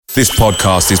This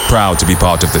podcast is proud to be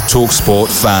part of the TalkSport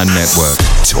Fan Network.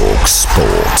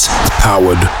 TalkSport.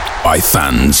 Powered by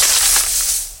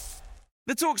fans.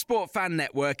 The TalkSport Fan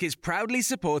Network is proudly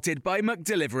supported by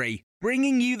McDelivery,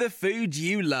 bringing you the food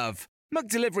you love.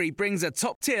 McDelivery brings a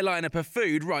top-tier lineup of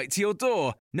food right to your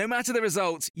door. No matter the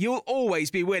result, you'll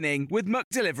always be winning with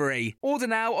McDelivery. Order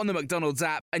now on the McDonald's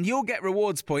app and you'll get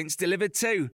rewards points delivered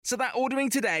too. So that ordering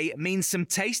today means some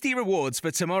tasty rewards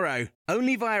for tomorrow.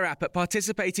 Only via app at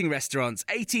participating restaurants.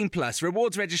 18 plus.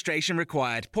 Rewards registration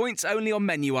required. Points only on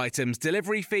menu items.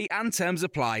 Delivery fee and terms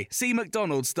apply. See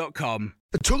mcdonalds.com.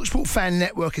 The TalkSport Fan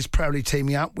Network is proudly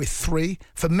teaming up with 3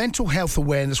 for Mental Health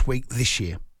Awareness Week this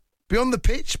year. Beyond the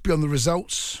pitch, beyond the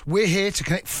results, we're here to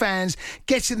connect fans,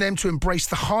 getting them to embrace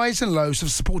the highs and lows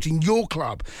of supporting your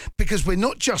club, because we're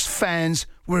not just fans,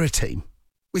 we're a team.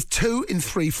 With 2 in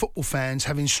 3 football fans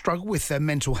having struggled with their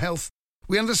mental health,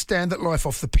 we understand that life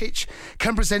off the pitch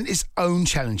can present its own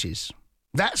challenges.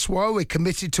 That's why we're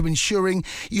committed to ensuring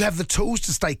you have the tools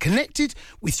to stay connected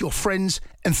with your friends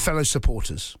and fellow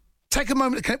supporters. Take a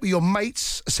moment to connect with your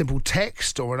mates. A simple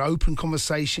text or an open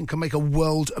conversation can make a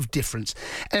world of difference.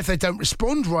 And if they don't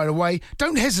respond right away,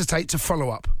 don't hesitate to follow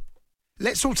up.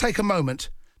 Let's all take a moment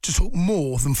to talk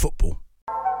more than football.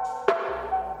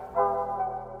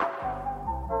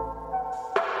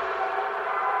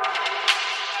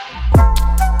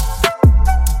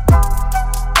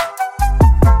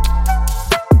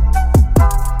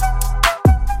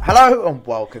 Hello and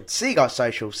welcome to SEAGULLS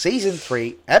Social Season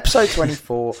 3, Episode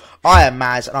 24. I am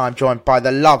Maz and I'm joined by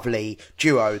the lovely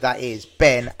duo that is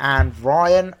Ben and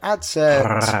Ryan Adson.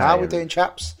 How are we doing,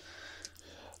 chaps?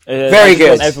 Very good. I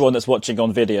want everyone that's watching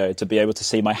on video to be able to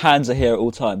see my hands are here at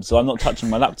all times, so I'm not touching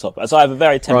my laptop. As I have a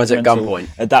very temperamental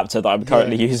adapter that I'm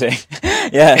currently using.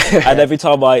 And every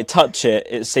time I touch it,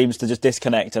 it seems to just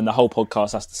disconnect and the whole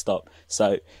podcast has to stop.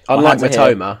 So, unlike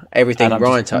Matoma, everything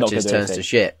Ryan touches turns to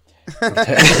shit.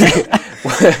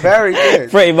 Very good.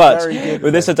 Pretty much. Good,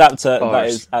 with this adapter, that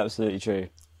is absolutely true.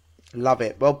 Love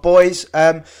it. Well, boys,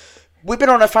 we've been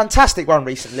on a fantastic run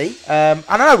recently. And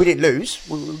I know we didn't lose.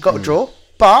 We got a draw.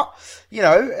 But, you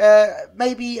know,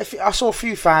 maybe I saw a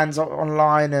few fans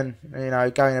online and, you know,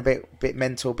 going a bit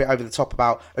mental, a bit over the top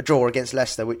about a draw against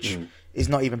Leicester, which is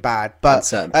not even bad. But and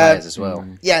certain players as well.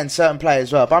 Yeah, and certain players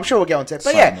as well. But I'm sure we'll get onto it.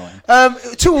 But yeah,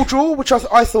 2-2 draw, which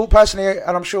I thought personally,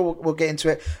 and I'm sure we'll get into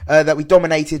it, that we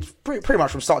dominated pretty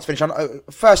much from start to finish.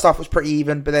 First half was pretty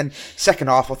even, but then second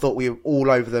half I thought we were all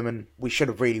over them and we should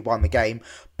have really won the game.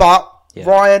 But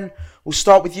Ryan, we'll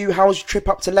start with you. How was your trip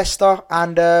up to Leicester?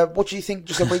 And what do you think,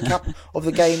 just a recap of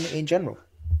the game in general?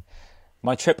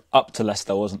 My trip up to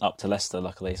Leicester wasn't up to Leicester,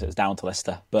 luckily, so it was down to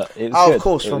Leicester. But it was good. Of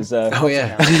course. It was,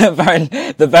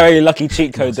 the very lucky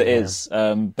cheat code that is.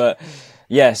 But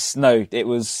yes, no, it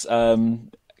was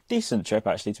decent trip,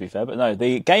 actually, to be fair. But no,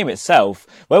 the game itself,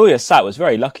 where we were sat, was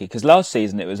very lucky, because last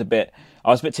season I was a bit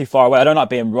too far away. I don't like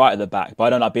being right at the back, but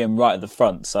I don't like being right at the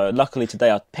front. So luckily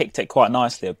today I picked it quite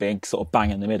nicely of being sort of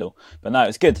bang in the middle. But no, it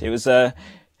was good. It was a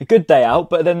good day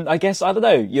out. But then I guess, I don't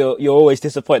know, you're always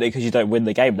disappointed because you don't win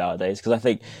the game nowadays. Because I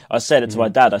think I said it to my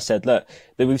dad. I said, look,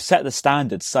 that we've set the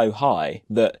standard so high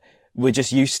that we're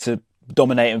just used to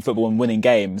dominating football and winning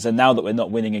games, and now that we're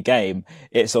not winning a game,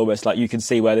 it's almost like you can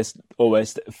see where this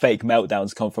almost fake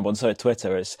meltdowns come from on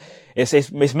Twitter. It's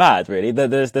mad, really.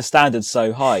 The standard's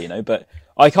so high, you know. But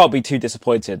I can't be too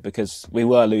disappointed because we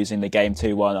were losing the game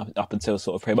 2-1 up until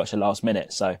sort of pretty much the last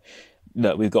minute. So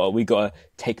look, we've got to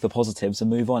take the positives and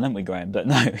move on, haven't we, Graham? But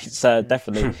no, it's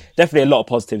definitely a lot of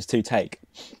positives to take.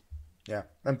 Yeah,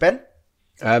 and Ben,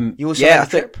 you also had a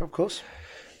trip, of course.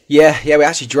 Yeah, we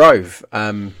actually drove.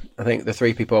 I think the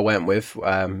 3 people I went with,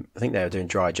 I think they were doing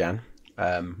dry Jan.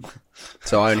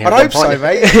 So I only had I hope so,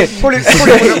 mate. Probably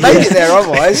wouldn't have made it there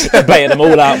otherwise. Baited them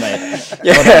all out, mate.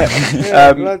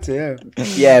 Glad to hear.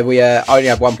 Yeah, we only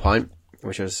had 1 pint,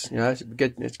 which was, you know, it's a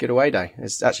good away day.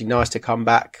 It's actually nice to come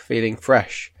back feeling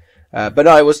fresh. But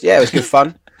no, it was good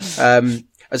fun.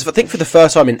 As I think for the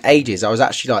first time in ages, I was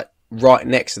actually like right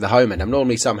next to the home end. I'm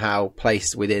normally somehow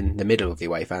placed within the middle of the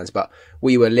away fans, but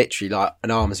we were literally like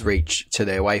an arm's reach to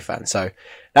the away fans. So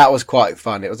that was quite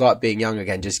fun. It was like being young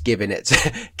again, just giving it to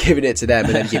them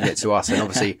and then giving it to us. And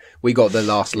obviously we got the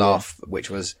last laugh, which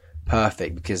was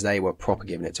perfect because they were proper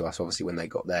giving it to us, obviously, when they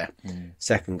got their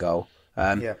second goal.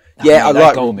 I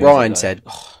like what Ryan said.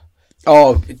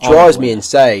 Oh, it drives me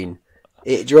insane.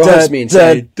 It drives me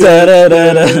insane. I'm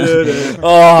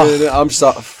just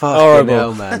like, fucking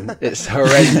hell, man. It's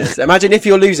horrendous. Imagine if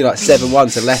you're losing like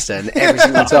 7-1 to Leicester and every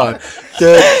single time.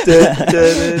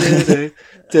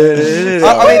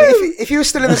 mean, if you were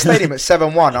still in the stadium at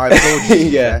 7-1, I applaud you.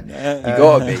 Yeah, you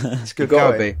gotta be. It's good.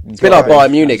 Gotta be. It's a bit like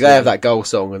Bayern Munich. They have that goal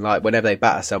song, and like whenever they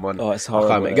batter someone, it's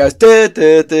horrible. It goes.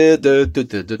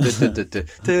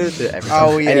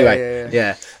 Anyway,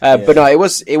 yeah. But no, it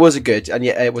was a good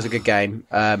game.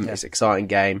 It's an exciting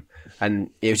game,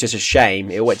 and it was just a shame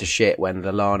it went to shit when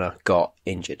Lallana got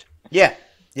injured. Yeah.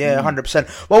 Yeah,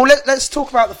 100%. Well, let's talk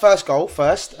about the first goal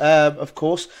first, of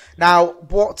course. Now,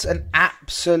 what an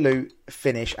absolute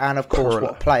finish, and of course,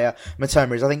 what a player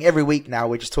Mitoma is. I think every week now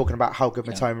we're just talking about how good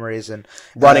Mitoma is, and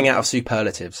running out of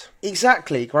superlatives.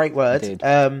 Exactly, great word.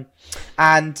 And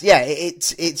yeah,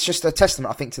 it's just a testament,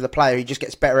 I think, to the player. He just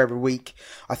gets better every week.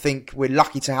 I think we're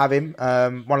lucky to have him.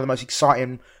 One of the most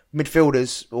exciting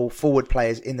midfielders or forward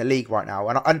players in the league right now.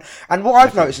 And what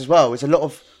I've noticed as well is a lot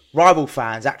of rival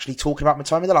fans actually talking about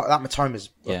Mitoma. They're like, that Mitoma's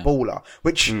a baller,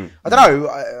 which I don't know.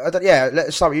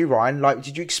 Let's start with you, Ryan. Like,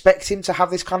 did you expect him to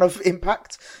have this kind of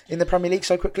impact in the Premier League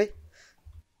so quickly?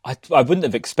 I wouldn't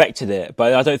have expected it,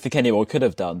 but I don't think anyone could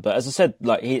have done. But as I said,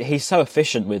 like he's so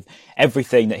efficient with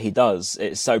everything that he does.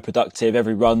 It's so productive.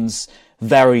 Every run's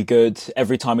very good.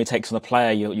 Every time he takes on a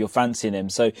player, you're fancying him.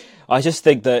 So I just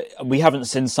think that we haven't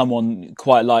seen someone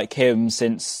quite like him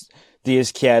since the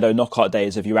Izquierdo knockout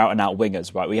days of your out-and-out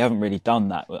wingers, right? We haven't really done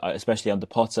that, especially under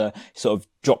Potter. He sort of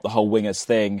dropped the whole wingers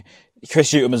thing.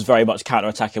 Chris Hughton was very much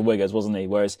counter-attacking wingers, wasn't he?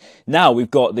 Whereas now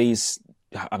we've got these...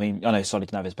 I mean, I know Solly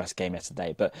didn't have his best game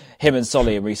yesterday, but him and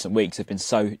Solly in recent weeks have been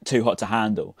so too hot to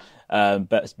handle.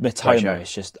 But Mitoma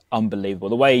is just unbelievable.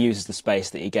 The way he uses the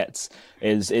space that he gets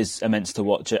is immense to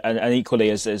watch. And equally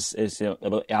as is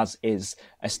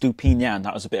Estupinian.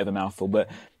 That was a bit of a mouthful, but...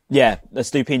 yeah, the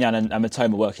Stupinian and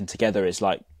Mitoma working together is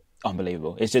like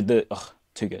unbelievable. It's just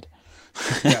too good.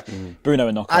 Yeah. Bruno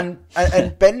and knockout.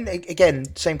 And Ben,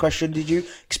 again, same question. Did you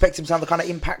expect him to have the kind of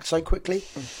impact so quickly?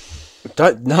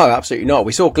 No, absolutely not.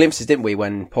 We saw glimpses, didn't we,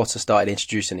 when Potter started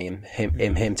introducing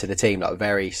him to the team, like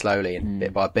very slowly and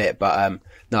bit by bit. But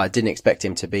no, I didn't expect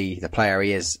him to be the player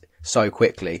he is so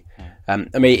quickly. I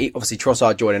mean, obviously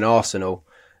Trossard joining Arsenal.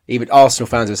 Even Arsenal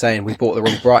fans were saying we bought the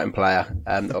wrong Brighton player.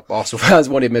 Arsenal fans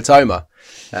wanted Mitoma.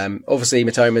 Obviously,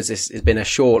 Mitoma's has been a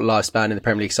short lifespan in the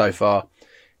Premier League so far.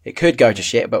 It could go to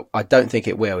shit, but I don't think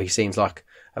it will. He seems like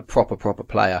a proper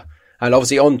player. And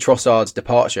obviously, on Trossard's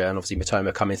departure, and obviously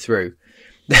Mitoma coming through,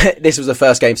 this was the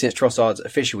first game since Trossard's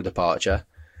official departure,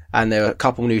 and there were a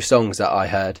couple new songs that I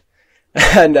heard.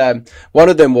 And one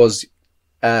of them was,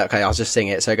 I'll just sing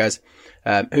it. So it goes,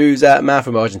 who's that man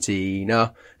from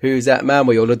Argentina? Who's that man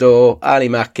we all adore? Ali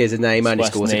Mack is his name, and he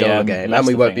scores a goal again. And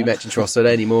we won't be mentioning Trossard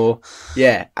anymore.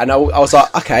 Yeah. And I was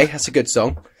like, okay, that's a good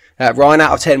song. Ryan,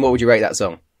 out of 10, what would you rate that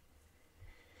song?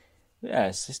 Yeah,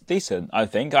 it's decent, I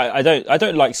think. I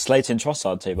don't like slating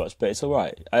Trossard too much, but it's all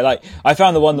right. I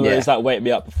found the one where it's like "Wake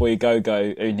Me Up Before You Go,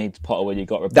 who needs Potter when you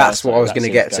got Roberto." That's what I was going to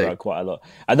get to quite a lot,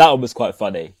 and that one was quite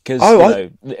funny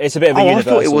because it's a bit of a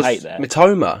universal hate there.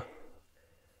 Mitoma.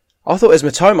 I thought it was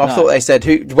Mitoma. I thought they said,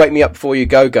 "Wake me up before you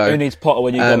go." Who needs Potter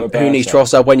when you got Roberto? Who needs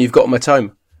Trossard when you've got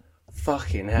Mitoma?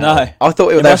 Fucking hell! No, I thought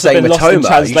they were saying Mitoma. Lost in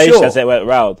translation as it went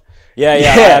round.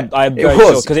 Yeah, I'm very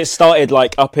sure because it started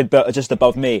like just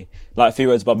above me, like a few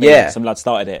rows above me. Yeah. Some lad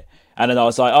started it, and then I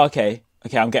was like, okay,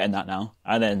 I'm getting that now.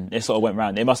 And then it sort of went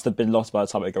round. It must have been lost by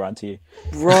the time it got around to you.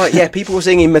 Right? Yeah, people were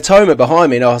singing Mitoma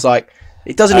behind me, and I was like,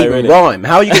 it doesn't even rhyme.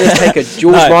 How are you going to take a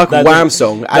George Michael Wham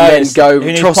song and then go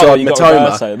Trossard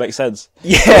Mitoma? It makes sense.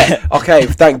 Yeah. Okay.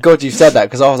 Thank God you said that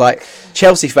because I was like,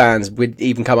 Chelsea fans would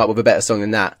even come up with a better song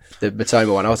than that, the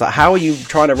Mitoma one. I was like, how are you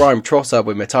trying to rhyme Trossard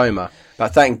with Mitoma?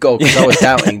 But thank God, because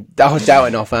I was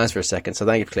doubting our fans for a second. So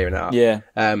thank you for clearing that up. Yeah.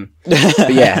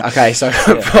 But yeah, okay. So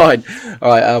fine. All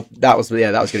right. That was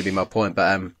going to be my point.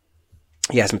 But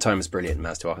yes, Mitoma's brilliant,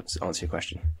 Maz, to answer your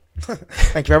question.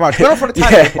 Thank you very much. We're off on a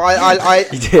tangent.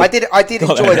 Yeah. I did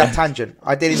enjoy that tangent.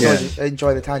 I did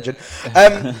enjoy the tangent.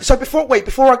 So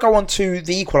before I go on to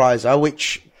the equaliser,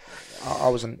 which I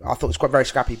thought was quite very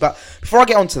scrappy. But before I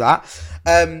get on to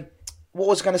that, what I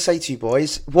was going to say to you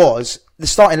boys was the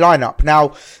starting lineup.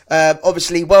 Now,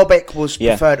 obviously, Welbeck was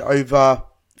preferred over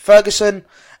Ferguson,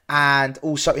 and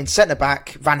also in centre back,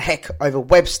 Van Heck over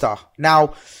Webster.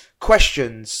 Now,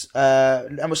 questions,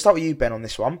 and we'll start with you, Ben, on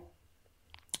this one.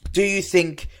 Do you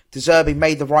think De Zerbi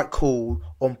made the right call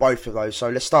on both of those? So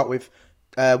let's start with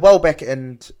Welbeck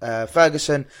and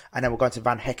Ferguson, and then we'll go into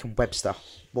Van Heck and Webster.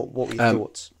 What were your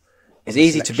thoughts? It's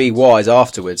easy to be wise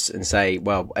afterwards and say,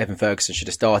 well, Evan Ferguson should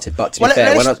have started. But to be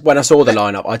fair, when I saw the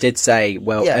lineup, I did say,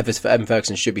 Evan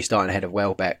Ferguson should be starting ahead of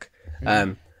Welbeck.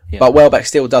 But Welbeck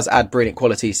still does add brilliant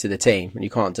qualities to the team, and you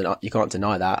can't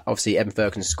deny that. Obviously, Evan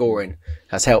Ferguson's scoring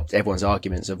has helped everyone's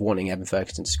arguments of wanting Evan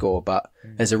Ferguson to score, but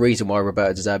there's a reason why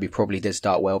Roberto De Zerbi probably did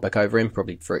start Welbeck over him,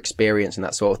 probably for experience and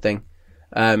that sort of thing.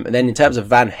 And then in terms of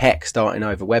Van Heck starting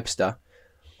over Webster,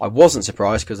 I wasn't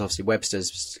surprised because obviously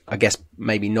Webster's, I guess,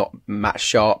 maybe not match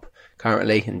sharp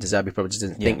currently, and De Zerbi probably just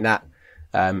didn't think that.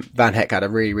 Van Heck had a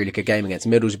really, really good game against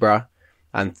Middlesbrough.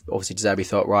 And obviously, De Zerbi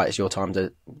thought, right, it's your time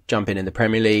to jump in the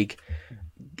Premier League.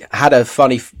 Had a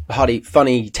funny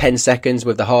 10 seconds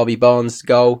with the Harvey Barnes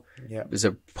goal. Yeah. It was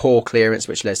a poor clearance,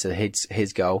 which led to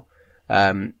his goal.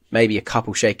 Maybe a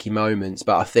couple shaky moments,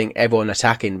 but I think everyone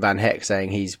attacking Van Heck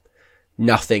saying he's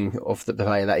nothing of the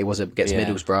player that he was against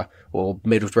Middlesbrough, or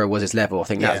Middlesbrough was his level. I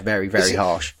think that's very, very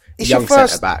harsh. Young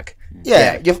centre-back.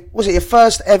 Was it your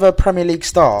first ever Premier League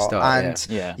start?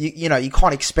 You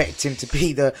can't expect him to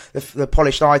be the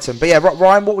polished item. But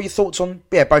Ryan, what were your thoughts on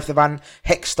both the Van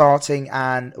Heck starting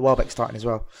and Welbeck starting as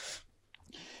well?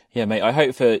 Yeah, mate, I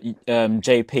hope for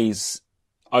JP's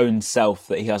own self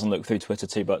that he hasn't looked through Twitter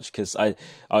too much, because I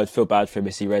would feel bad for him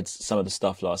if he read some of the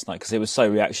stuff last night, because it was so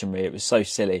reactionary, it was so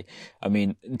silly. I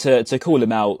mean, to call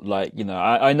him out, like, you know,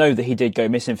 I know that he did go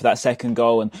missing for that second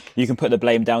goal, and you can put the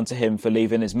blame down to him for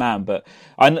leaving his man, but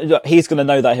he's going to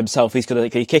know that himself. He's going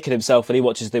to kick at himself, and he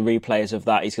watches the replays of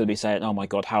that. He's going to be saying, "Oh my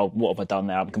God, what have I done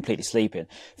now? I'm completely sleeping."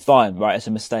 Fine, right? It's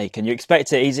a mistake, and you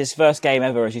expect it. He's his first game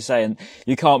ever, as you say, and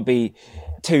you can't be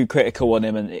too critical on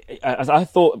him. And as I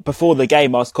thought before the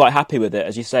game, I was quite happy with it.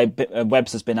 As you say,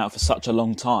 Webb's been out for such a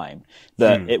long time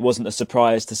that it wasn't a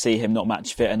surprise to see him not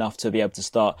match fit enough to be able to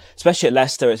start, especially at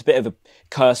Leicester. It's a bit of a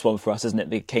curse one for us, isn't it?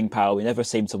 The King Power. We never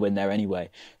seem to win there anyway.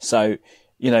 So,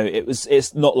 you know,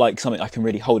 it's not like something I can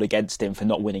really hold against him for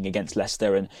not winning against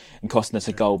Leicester and costing us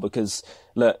a goal, because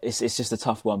look, it's just a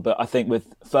tough one. But I think with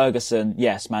Ferguson,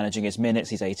 yes, managing his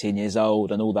minutes, he's 18 years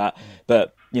old and all that,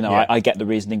 but you know, I get the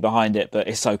reasoning behind it, but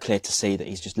it's so clear to see that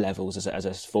he's just levels as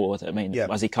a forward. I mean,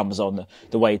 as he comes on,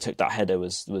 the way he took that header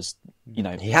was you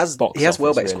know, he has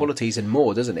Welbeck's qualities and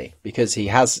more, doesn't he? Because he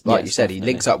has, like you said, definitely.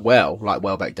 He links up well like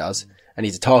Welbeck does, and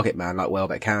he's a target man like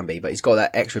Welbeck can be, but he's got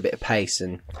that extra bit of pace,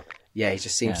 and he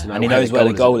just seems to know. And he knows where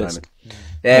the goal is.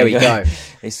 There we go.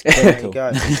 It's critical.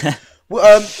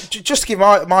 Well, just to give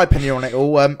my opinion on it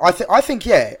all, I think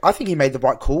he made the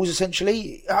right calls.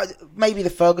 Essentially, maybe the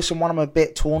Ferguson one I'm a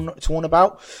bit torn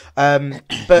about,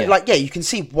 but you can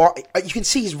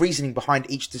see his reasoning behind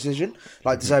each decision.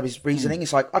 Like De Zerbi's reasoning,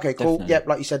 it's like, okay, cool, Definitely.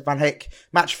 like you said, Van Heck,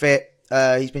 match fit,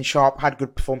 he's been sharp, had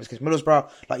good performance against Middlesbrough,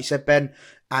 like you said, Ben.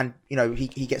 And, you know,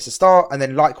 he gets a start. And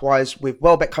then likewise, with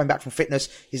Welbeck coming back from fitness,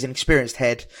 he's an experienced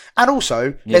head. And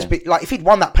also, if he'd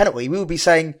won that penalty, we would be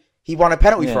saying he won a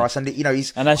penalty for us. And, you know,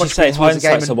 he's... And as you say,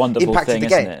 hindsight's a wonderful thing,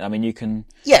 isn't it? I mean, you can...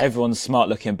 Everyone's smart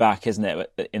looking back, isn't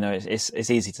it? But, you know, it's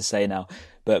easy to say now.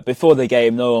 But before the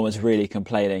game, no one was really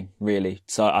complaining, really.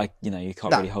 So, you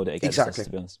can't really hold it against us, to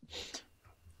be honest.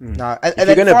 No. If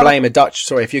you're going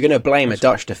to blame a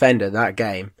Dutch defender in that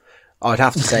game, I'd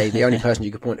have to say the only person you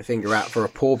could point a finger at for a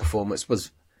poor performance was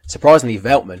surprisingly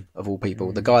Veltman, of all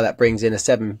people, the guy that brings in a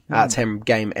 7 out of 10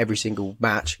 game every single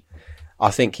match. I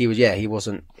think he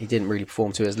didn't really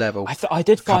perform to his level. I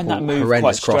did find that move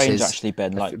quite strange, actually,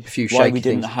 Ben. Like, why we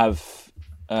didn't have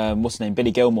what's his name, Billy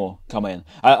Gilmore, come in.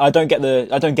 I don't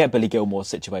get Billy Gilmore's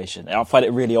situation. I find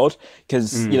it really odd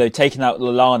because you know, taking out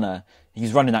Lallana, he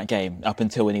was running that game up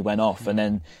until when he went off, and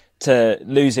then to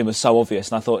lose him was so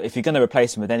obvious. And I thought, if you're going to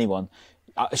replace him with anyone,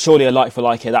 surely a like for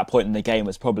like at that point in the game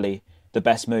was probably the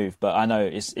best move. But I know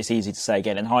it's easy to say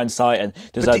again in hindsight, and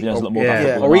De Zerbi knows a lot more about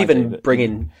football. Or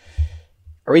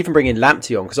even bringing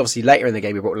Lamptey on, because obviously later in the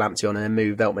game we brought Lamptey on and then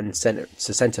moved Veltman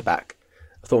to centre back.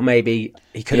 I thought maybe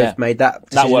he could have made that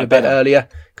decision a bit earlier,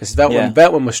 because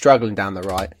Veltman was struggling down the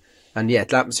right, and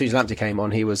as soon as Lamptey came on,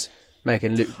 he was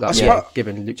making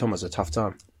giving Luke Thomas a tough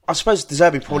time. I suppose De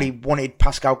Zerbi probably wanted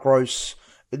Pascal Gross.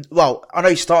 Well, I know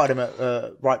he started him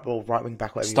at right wing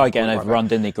back. Started getting overrun,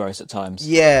 didn't he, Gross, at times?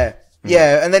 Yeah,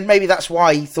 and then maybe that's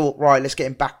why he thought, right, let's get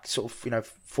him back, sort of, you know,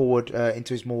 forward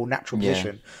into his more natural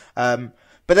position.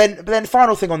 But then,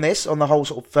 final thing on this, on the whole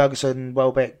sort of Ferguson,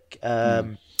 Welbeck,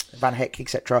 Van Heck,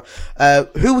 etc.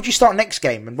 Who would you start next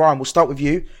game? And Ryan, we'll start with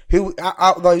you. Who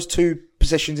out of those two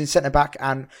positions in centre back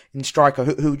and in striker,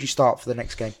 who would you start for the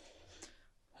next game?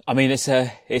 I mean, it's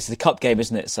the cup game,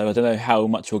 isn't it? So I don't know how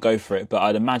much we'll go for it, but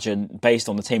I'd imagine, based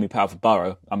on the team we put out for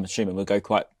Borough, I'm assuming we'll go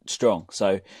quite strong.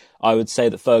 So I would say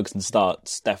that Ferguson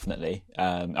starts, definitely.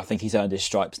 I think he's earned his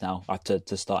stripes now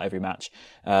to start every match.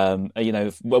 You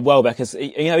know, Welbeck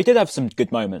he did have some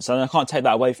good moments, and I can't take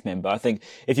that away from him. But I think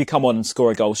if you come on and score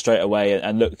a goal straight away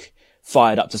and look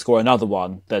fired up to score another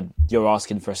one, then you're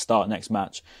asking for a start next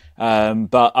match.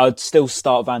 But I'd still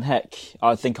start Van Heck.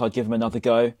 I think I'd give him another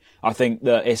go. I think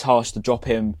that it's harsh to drop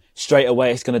him straight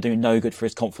away. It's going to do no good for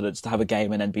his confidence to have a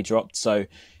game and then be dropped. So,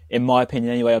 in my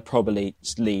opinion anyway, I'd probably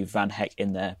just leave Van Heck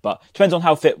in there. But depends on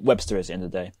how fit Webster is at the end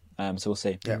of the day. So we'll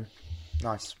see. Yeah,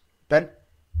 nice. Ben?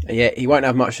 Yeah, he won't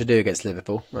have much to do against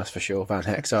Liverpool, that's for sure, Van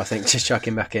Heck. So I think just chuck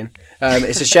him back in.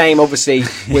 It's a shame, obviously,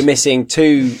 we're missing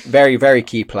two very, very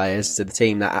key players to the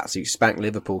team that absolutely spanked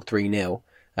Liverpool 3-0.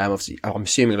 Obviously, I'm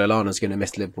assuming Lallana's going to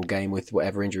miss the Liverpool game with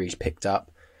whatever injury he's picked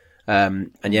up.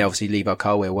 And yeah, obviously Levi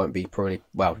Colwill won't be probably,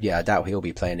 well, yeah, I doubt he'll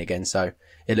be playing again. So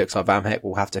it looks like Van Heck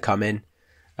will have to come in.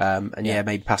 And yeah,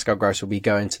 maybe Pascal Gross will be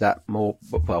going to that more,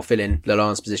 well, fill in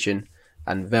Lallana's position,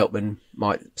 and Veltman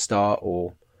might start,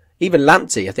 or even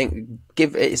Lamptey. I think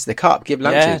it's the cup. Give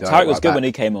Lamptey. Yeah, Tarek was good when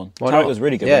he came on. Tarek was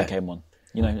really good when he came on.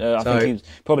 You know, I think he was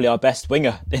probably our best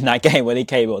winger in that game when he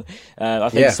came on. I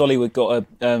think Sollywood got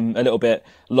a little bit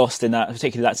lost in that,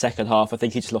 particularly that second half. I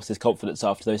think he just lost his confidence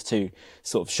after those two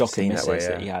sort of shocking misses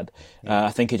that he had.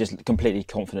 I think he just completely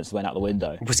confidence went out the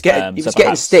window. He was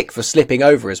getting stick for slipping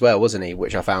over as well, wasn't he?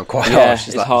 Which I found quite harsh.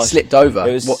 It's like harsh. He slipped over.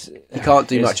 He can't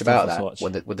do much about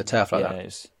that with the turf like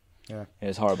that. It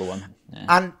was a horrible one.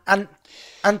 Yeah.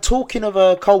 And talking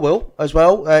of Colwill as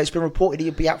well, it's been reported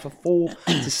he'll be out for 4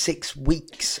 to 6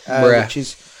 weeks, which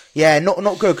is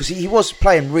not good, because he was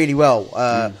playing really well,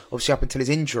 obviously up until his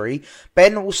injury.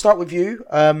 Ben, we'll start with you.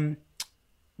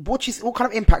 What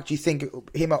kind of impact do you think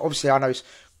him? Obviously, I know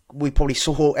we probably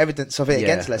saw evidence of it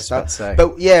against Leicester,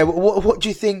 but yeah, what do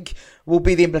you think will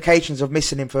be the implications of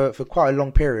missing him for quite a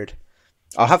long period?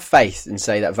 I'll have faith and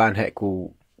say that Van Heck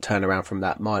will turn around from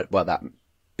that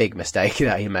big mistake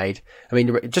that he made. I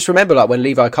mean, just remember, like, when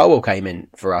Levi Colwill came in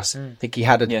for us, I think he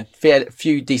had a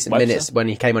few decent minutes when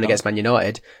he came on against Man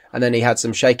United, and then he had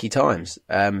some shaky times,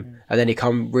 and then he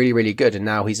come really, really good, and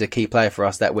now he's a key player for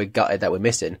us that we're gutted that we're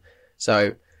missing.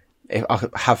 So I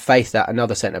have faith that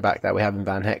another centre-back that we have in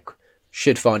Van Heck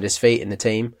should find his feet in the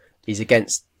team. He's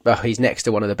next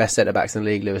to one of the best centre-backs in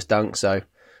the league, Lewis Dunk, so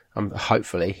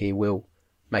hopefully he will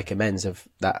make amends of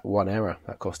that one error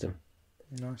that cost him.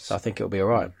 Nice. So I think it'll be all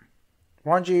right.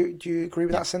 Ryan, do you agree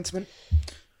with that sentiment?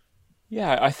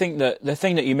 Yeah, I think that the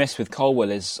thing that you miss with Colwill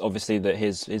is obviously that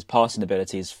his passing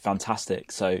ability is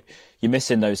fantastic. So you're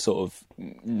missing those sort of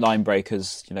line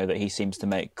breakers, you know, that he seems to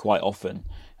make quite often.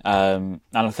 And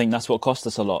I think that's what cost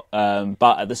us a lot.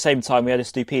 But at the same time, we had a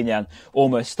Stupinian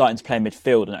almost starting to play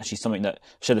midfield, and actually something that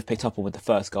should have picked up on with the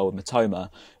first goal with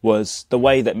Matoma was the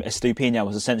way that Stupinian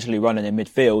was essentially running in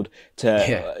midfield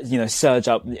to, surge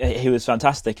up. He was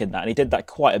fantastic in that, and he did that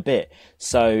quite a bit.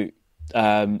 So,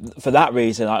 for that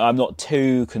reason, I'm not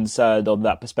too concerned on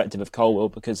that perspective of Colwill,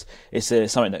 because it's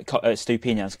something that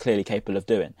Stupinian's clearly capable of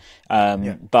doing.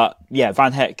 But yeah,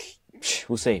 Van Heck,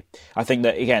 we'll see. I think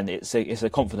that, again, it's a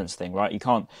confidence thing, right? You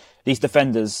can't, these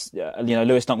defenders,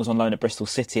 Lewis Dunk was on loan at Bristol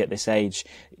City at this age.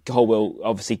 Colwill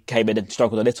obviously came in and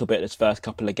struggled a little bit his first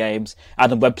couple of games.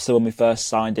 Adam Webster, when we first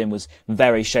signed him, was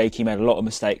very shaky, made a lot of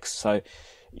mistakes. So,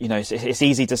 it's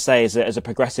easy to say as a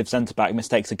progressive centre-back,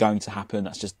 mistakes are going to happen.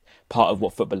 That's just part of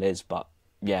what football is. But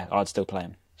yeah, I'd still play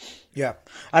him. Yeah,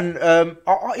 and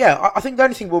I think the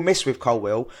only thing we'll miss with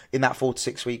Colwill in that 4 to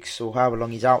 6 weeks or however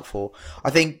long he's out for, I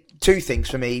think two things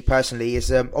for me personally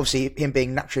is obviously him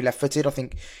being naturally left-footed. I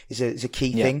think is a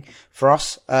key thing for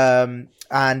us.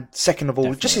 And second of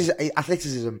all, just his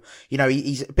athleticism.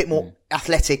 He's a bit more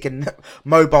athletic and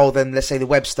mobile than, let's say, the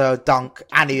Webster, Dunk,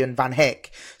 Annie and Van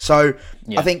Heck. So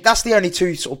I think that's the only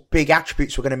two sort of big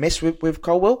attributes we're going to miss with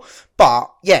Colwill. But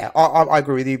yeah, I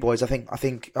agree with you boys. I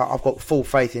think I've got full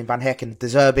faith in Van Heck and De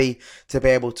Zerbi to be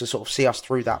able to sort of see us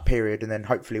through that period, and then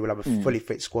hopefully we'll have a fully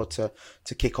fit squad to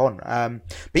kick on.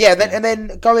 But yeah,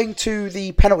 then going to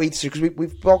the penalty decision, because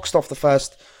we've boxed off the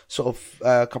first sort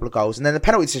of couple of goals, and then the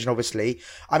penalty decision, obviously.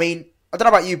 I mean, I don't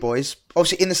know about you boys.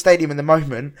 Obviously, in the stadium in the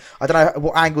moment, I don't know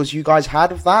what angles you guys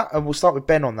had of that, and we'll start with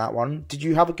Ben on that one. Did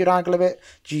you have a good angle of it?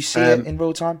 Did you see it in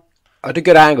real time? I had a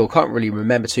good angle. Can't really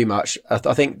remember too much. I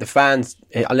think the fans,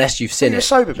 unless you've seen it. You're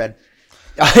sober, Ben.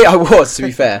 I was, to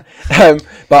be fair.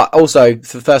 But also,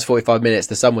 for the first 45 minutes,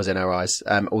 the sun was in our eyes.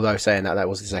 Although saying that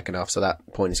was the second half, so that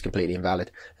point is completely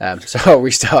invalid. So I'll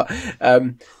restart.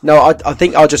 I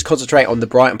think I'll just concentrate on the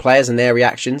Brighton players and their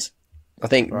reactions. I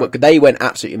think they went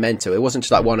absolutely mental. It wasn't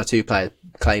just like one or two players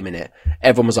claiming it.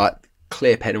 Everyone was like,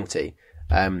 clear penalty.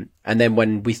 And then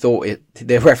when we thought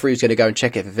the referee was going to go and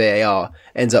check it for VAR,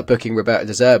 ends up booking Roberto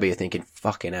De Zerbi. You're thinking,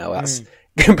 fucking hell, that's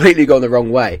completely gone the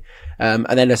wrong way. And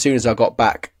then as soon as I got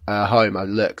back home, I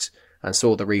looked and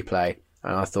saw the replay,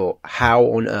 and I thought, how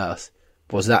on earth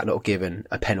was that not given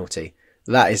a penalty?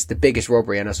 that is the biggest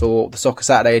robbery. And I saw the Soccer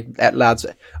Saturday lads,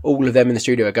 all of them in the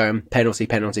studio are going penalty,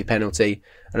 penalty, penalty.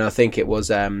 And I think it was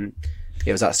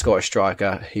that Scottish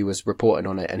striker. He was reporting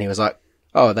on it, and he was like,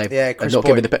 "Oh, they've not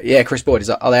given the Chris Boyd." He's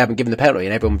like, "Oh, they haven't given the penalty,"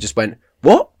 and everyone just went,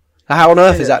 "What? How on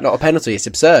earth is that not a penalty? It's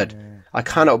absurd. I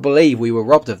cannot believe we were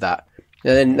robbed of that."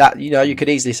 And then that, you could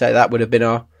easily say that would have been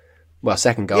our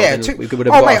second goal. Yeah, we would have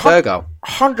got our third goal.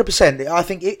 100%. I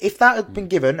think if that had been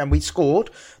given and we scored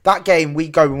that game, we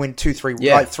go and win 2-3,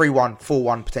 like 3-1,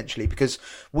 4-1 potentially, because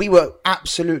we were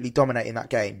absolutely dominating that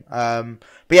game. But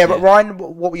Ryan,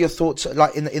 what were your thoughts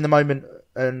like in the moment,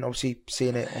 and obviously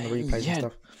seeing it on the replays and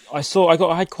stuff? I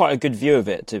had quite a good view of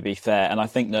it, to be fair, and I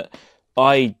think that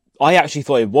I actually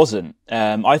thought it wasn't.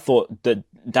 I thought that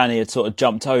Danny had sort of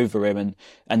jumped over him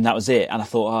and that was it. And I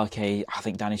thought, okay, I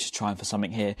think Danny's just trying for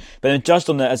something here. But then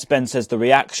judged on as Ben says, the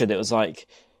reaction, it was like,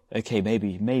 okay,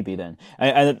 maybe then.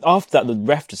 And after that, the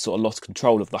ref just sort of lost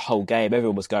control of the whole game.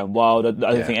 Everyone was going wild. I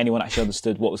don't think anyone actually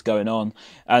understood what was going on.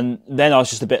 And then I was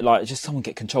just a bit like, just someone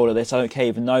get control of this. I don't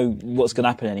even know what's going to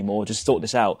happen anymore. Just sort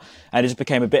this out. And it just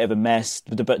became a bit of a mess.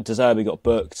 De Zerbi got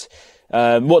booked.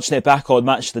 Watching it back on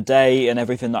Match of the Day and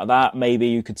everything like that, maybe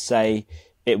you could say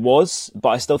it was, but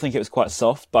I still think it was quite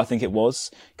soft. But I think it was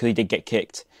because he did get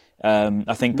kicked.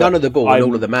 I think none of the ball and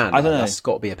all of the man. I don't know. That's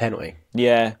got to be a penalty.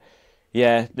 Yeah.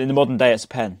 In the modern day, it's a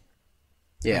pen.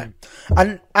 Yeah.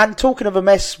 And talking of a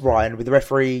mess, Ryan, with the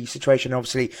referee situation,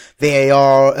 obviously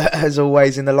VAR as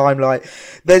always in the limelight.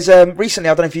 There's recently,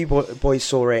 I don't know if you boys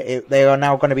saw it. They are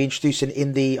now going to be introducing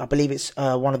in I believe it's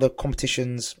one of the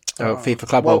competitions. FIFA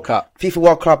Club World Cup. FIFA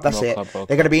World Club, that's it. They're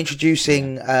going to be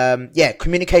introducing,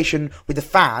 communication with the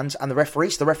fans and the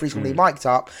referees. So the referee's going to be mic'd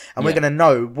up, and we're going to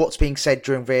know what's being said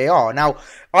during VAR. Now,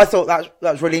 I thought that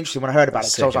was really interesting when I heard about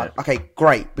it, because I was like, okay,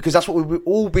 great, because that's what we've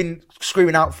all been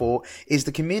screaming out for, is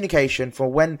the communication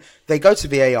for when they go to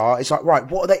VAR. It's like, right,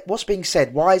 what's being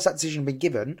said? Why has that decision been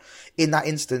given in that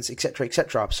instance, etc.,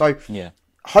 etc. So,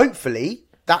 hopefully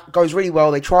that goes really well.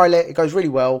 They trial it goes really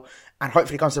well. And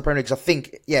hopefully it comes to the Premier League, because I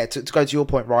think, to go to your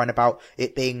point, Ryan, about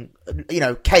it being,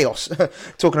 chaos,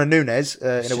 talking to Nunes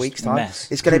in a week's time,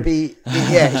 it's going to be,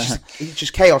 it's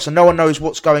just chaos, and no one knows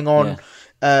what's going on.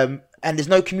 And there's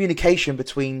no communication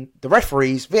between the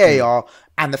referees, VAR,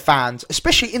 and the fans,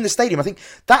 especially in the stadium. I think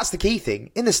that's the key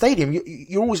thing. In the stadium,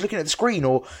 you're always looking at the screen,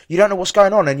 or you don't know what's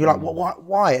going on, and you're like,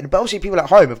 why? But obviously people at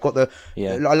home have got the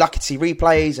lucky to see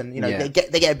replays, and they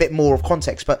get a bit more of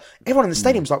context. But everyone in the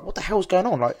stadium's like, what the hell's going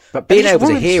on? Like, but being able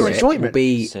to hear it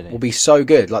will be so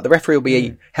good. Like, the referee will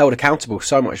be held accountable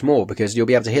so much more, because you'll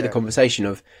be able to hear the conversation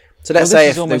of. So let's say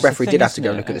if the referee did have to go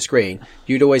and look at the screen,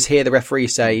 you'd always hear the referee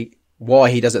say why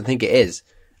he doesn't think it is.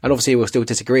 And obviously we'll still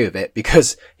disagree with it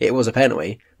because it was a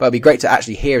penalty, but it'd be great to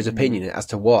actually hear his opinion as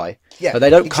to why. But they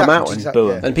don't come out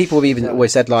and people have even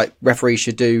always said, like, referees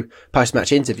should do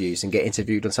post-match interviews and get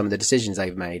interviewed on some of the decisions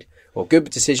they've made, or good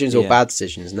decisions or bad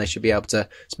decisions, and they should be able to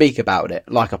speak about it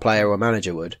like a player or a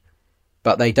manager would.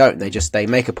 But they don't. They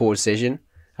make a poor decision,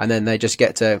 and then they just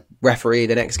get to referee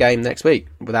the next game next week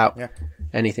without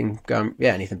anything bad.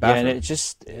 And it's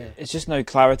just no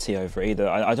clarity over it either.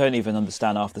 I don't even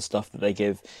understand half the stuff that they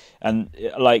give, and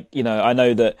I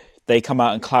know that they come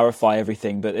out and clarify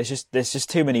everything, but there's just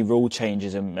too many rule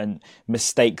changes and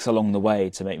mistakes along the way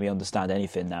to make me understand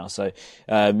anything now. So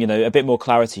a bit more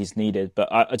clarity is needed. But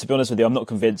to be honest with you, I'm not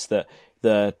convinced that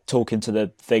the talking to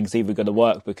the thing's even going to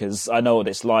work, because I know what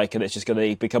it's like, and it's just going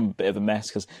to become a bit of a mess.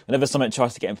 Because whenever something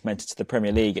tries to get implemented to the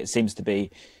Premier League, it seems to be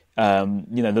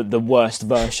the worst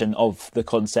version of the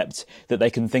concept that they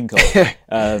can think of.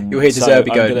 You'll hear De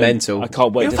Zerbi going mental. I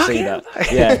can't wait to see that.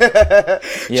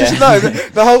 Just know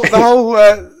the whole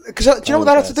because do you know what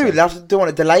they'll have to do? They'll have to do on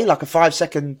a delay, like a 5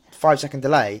 second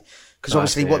delay, because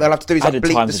obviously what they'll have to do is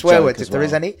bleep the swear words if there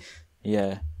is any.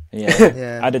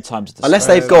 Added time to unless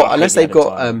they've got that's a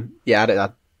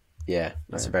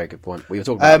very good point. We were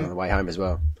talking about it on the way home as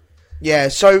well. Yeah,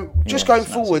 so just going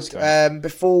forward,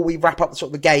 before we wrap up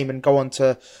the game and go on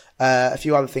to a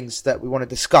few other things that we want to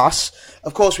discuss.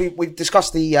 Of course, we've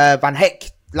discussed the Van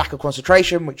Heck lack of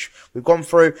concentration, which we've gone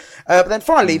through. But then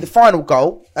finally, the final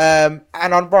goal. And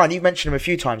Brian, you've mentioned him a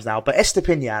few times now, but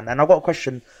Estepinian, and I've got a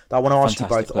question that I want to ask you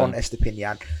both on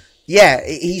Estepinian. Yeah,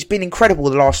 he's been incredible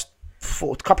the last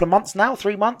couple of months now,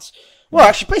 3 months. Well,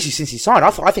 actually, basically since he signed, I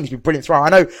think he's been brilliant throughout. I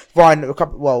know, Ryan,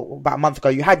 about a month ago,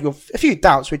 you had a few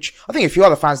doubts, which I think a few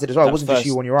other fans did as well. It wasn't just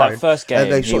you on your own. That first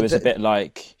game, he was a bit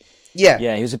like...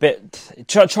 Yeah, he was a bit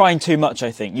trying too much,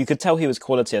 I think. You could tell he was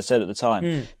quality, I said at the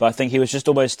time. But I think he was just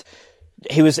almost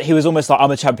he was almost like,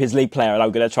 I'm a Champions League player and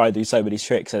I'm going to try and do so many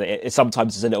tricks, and it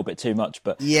sometimes is a little bit too much.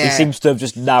 But he seems to have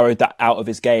just narrowed that out of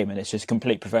his game, and it's just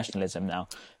complete professionalism now.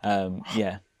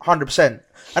 100%.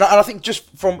 And I think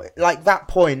just from like that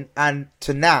point and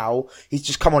to now, he's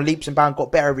just come on leaps and bounds,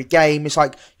 got better every game. It's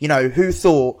like, who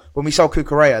thought when we sold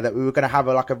Cucurella that we were going to have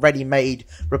a ready-made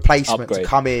replacement to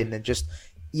come in and just,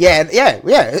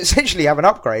 essentially have an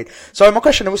upgrade. So my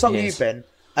question, and we'll start with you,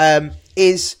 Ben,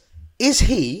 is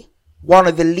he one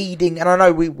of the leading, and I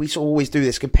know we sort of always do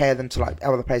this, compare them to like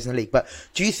other players in the league, but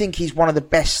do you think he's one of the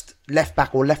best left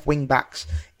back or left wing backs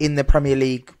in the Premier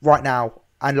League right now?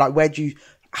 And like,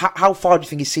 how far do you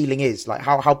think his ceiling is? Like,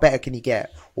 how better can he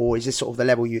get? Or is this sort of the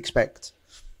level you expect?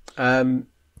 I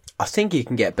think he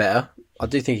can get better. I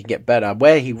do think he can get better.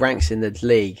 Where he ranks in the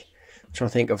league, I'm trying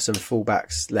to think of some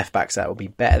fullbacks, left backs that will be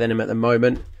better than him at the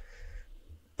moment.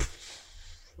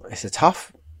 It's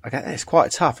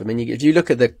quite tough. I mean, if you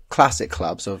look at the classic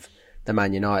clubs of the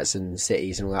Man Uniteds and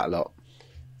Cities and all that lot,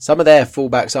 some of their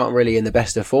fullbacks aren't really in the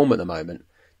best of form at the moment.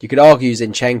 You could argue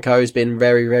Zinchenko's been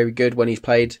very, very good when he's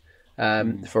played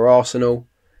for Arsenal.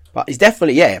 But he's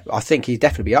definitely, I think he'd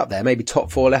definitely be up there. Maybe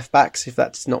top 4 left backs, if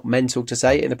that's not mental to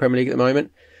say, in the Premier League at the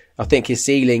moment. I think his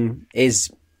ceiling is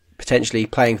potentially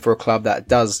playing for a club that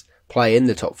does play in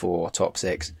the top 4 or top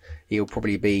 6. He'll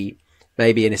probably be,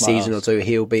 maybe in a season or two,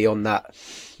 he'll be on that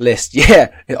list. Yeah.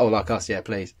 Oh, like us. Yeah,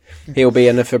 please. He'll be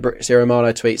in the Fabrizio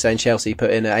Romano tweet saying Chelsea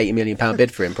put in an £80 million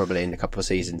bid for him probably in a couple of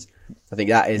seasons. I think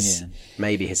that is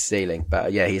maybe his ceiling.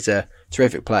 But he's a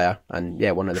terrific player and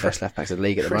one of the best left backs of the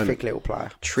league at the moment. Terrific little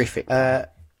player. Terrific.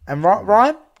 And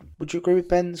Ryan, would you agree with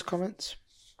Ben's comments?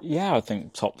 Yeah, I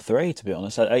think top 3, to be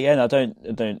honest. Again, I don't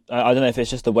know if it's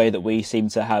just the way that we seem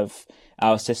to have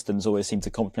our systems always seem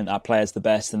to complement our players the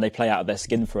best, and they play out of their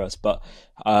skin for us. But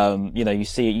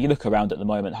you look around at the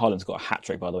moment. Haaland's got a hat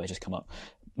trick, by the way, just come up.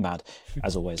 Mad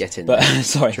as always. Get in. But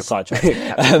sorry, sidetrack.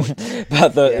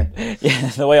 But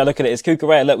the way I look at it is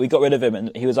Cucurella. Look, we got rid of him,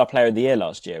 and he was our player of the year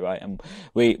last year, right? And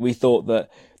we thought that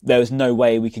there was no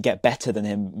way we could get better than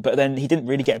him. But then he didn't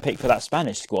really get picked for that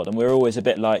Spanish squad, and we were always a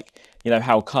bit like,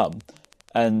 how come?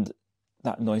 And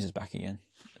that noise is back again.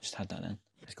 I just had that then.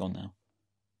 It's gone now.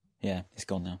 Yeah, it's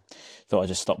gone now. Thought I'd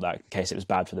just stop that in case it was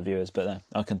bad for the viewers, but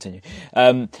I'll continue.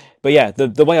 But yeah,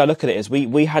 the way I look at it is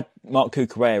we had Marc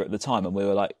Cucurella at the time, and we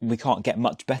were like, we can't get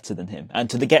much better than him. And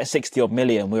to get 60 odd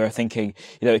million, we were thinking,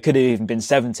 it could have even been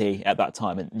 70 at that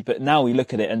time. But now we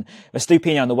look at it, and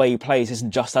Estupiñán, the way he plays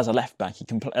isn't just as a left back. He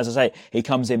can, as I say, he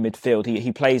comes in midfield.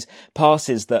 He plays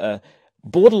passes that are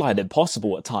borderline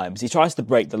impossible at times. He tries to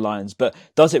break the lines, but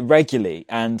does it regularly.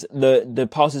 And the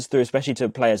passes through, especially to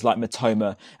players like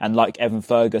Matoma and like Evan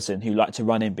Ferguson, who like to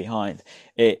run in behind,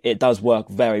 it does work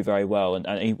very, very well. And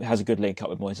he has a good link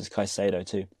up with Moises Caicedo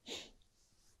too.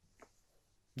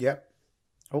 Yeah.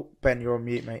 Oh, Ben, you're on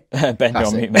mute, mate. Ben, you're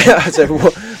on mute, mate. So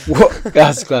what?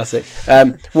 That's classic.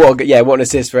 What an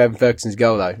assist for Evan Ferguson's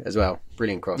goal though, as well.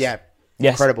 Brilliant cross. Yeah.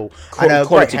 Yes. Incredible. And a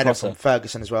great header from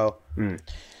Ferguson as well.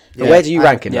 Yeah. Where do you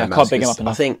rank him? Yeah, though, can't big him up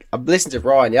enough. I think I've listened to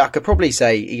Ryan. Yeah, I could probably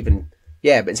say even.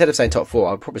 Yeah, but instead of saying top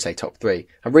 4, I'd probably say top 3.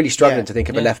 I'm really struggling to think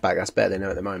of a left back that's better than him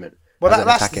at the moment. Well,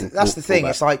 that's the thing.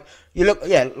 It's like you look,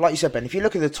 like you said, Ben. If you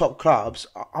look at the top clubs,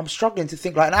 I'm struggling to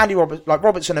think like an Andy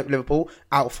Robertson at Liverpool,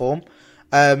 out of form.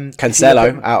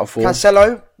 Cancelo out of form.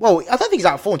 Cancelo. Well, I don't think he's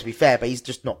out of form, to be fair, but he's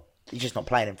just not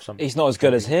playing him for some. He's not as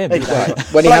good as him.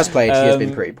 When he has played, he has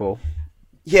been pretty poor.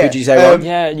 Yeah. Would you say Ryan?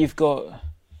 Yeah, and you've got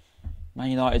Man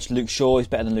United's Luke Shaw. He's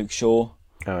better than Luke Shaw.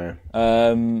 Oh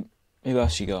yeah. Who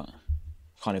else you got?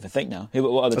 Can't even think now.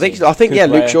 What other I think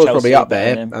Luke Shaw's Chelsea, probably up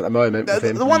there at the moment.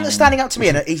 The one that's standing out to me,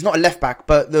 and he's not a left back,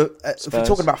 but if we're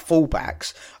talking about full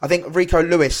backs, I think Rico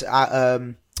Lewis at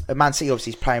Man City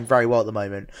obviously is playing very well at the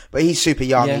moment, but he's super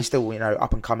young. Yeah. He's still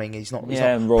up and coming. He's not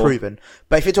proven.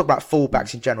 But if you talk about full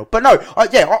backs in general, but no,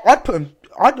 I'd put him.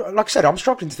 Like I said, I'm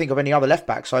struggling to think of any other left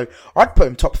back, so I'd put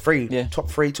him top 3,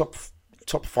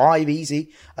 top 5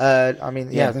 easy. I don't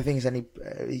think there's any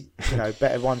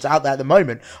better ones out there at the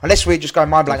moment, unless we're just going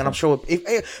mind blank. And I'm sure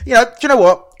if do you know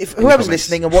what, if whoever's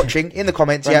listening and watching in the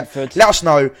comments, let us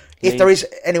know if there is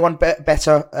anyone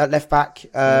better at left back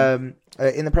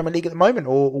in the Premier League at the moment,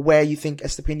 or where you think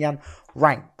Estupiñán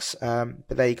ranks. But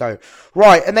there you go.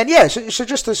 Right, and then so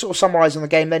just to sort of summarise on the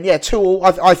game, then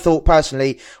 2-2. I thought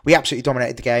personally we absolutely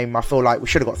dominated the game. I feel like we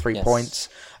should have got 3 points,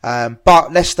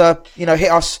 but Leicester,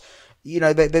 hit us.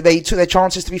 They took their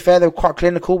chances, to be fair. They were quite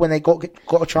clinical when they got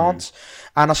a chance.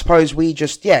 And I suppose we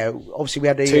just, obviously we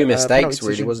had 2 mistakes,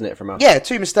 really, wasn't it, from us? Yeah,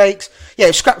 2 mistakes.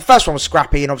 Yeah, first one was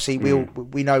scrappy, and obviously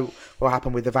we know what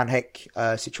happened with the Van Heck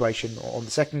situation on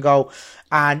the second goal.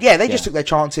 And they just took their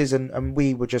chances, and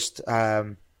we were just,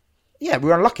 we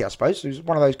were unlucky, I suppose. It was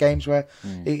one of those games where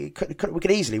we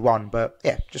could easily won, but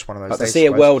yeah, just one of those. But to days, see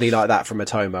a worldie like that from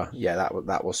Matoma,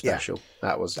 that was special.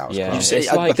 That was Yeah.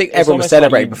 I think everyone was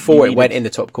celebrating before it went in the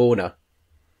top corner.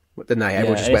 Didn't they?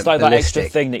 Everyone just went it's like ballistic. that extra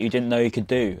thing that you didn't know he could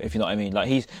do, if you know what I mean.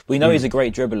 Like we know he's a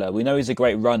great dribbler. We know he's a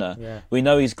great runner. Yeah. We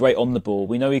know he's great on the ball.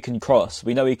 We know he can cross.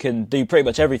 We know he can do pretty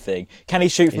much everything. Can he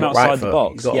shoot from outside the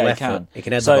box? Yeah, he can. He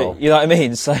can head the ball. You know what I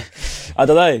mean? So I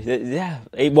don't know. Yeah.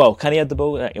 Can he head the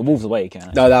ball? Wolves away, he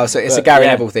can. No, it's a Gary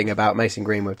Neville thing about Mason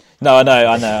Greenwood. No, I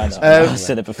know. I've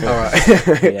said it before. All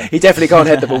right. He definitely can't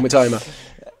head the ball, Matoma.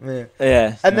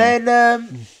 Yeah. And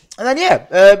then,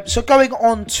 so going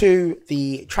on to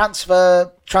the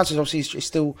transfers obviously is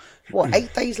still,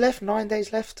 8 days left, 9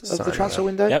 days left of the transfer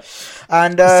window? Yep.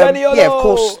 And, of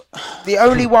course, the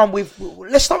only one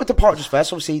let's start with departures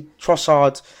first. Obviously,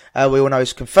 Trossard, we all know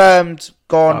is confirmed,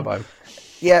 gone. Bye-bye.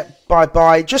 Yeah,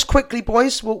 bye-bye. Just quickly,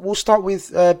 boys, we'll start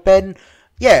with Ben.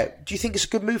 Yeah, do you think it's a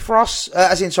good move for us?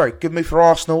 Good move for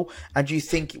Arsenal. And do you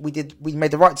think we made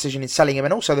the right decision in selling him,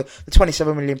 and also the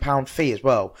 £27 million fee as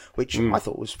well, which I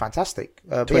thought was fantastic.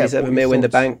 27 mil in the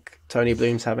bank. Tony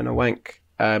Bloom's having a wank.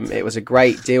 It was a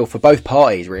great deal for both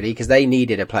parties, really, because they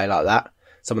needed a player like that,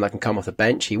 someone that can come off the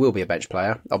bench. He will be a bench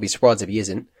player. I'll be surprised if he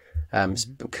isn't,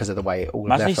 because of the way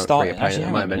all of their front three are playing at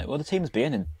the moment. Well, the team's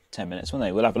being in 10 minutes, won't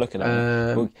they? We'll have a look at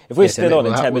that. If we're still on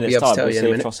in 10 minutes' time, we'll see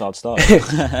if Trossard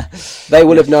starts. They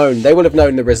will have known. They will have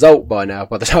known the result by now.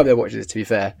 By the time they're watching this, to be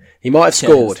fair, he might have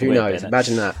scored. Who knows?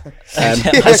 Imagine that.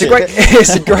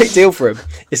 It's a great deal for him.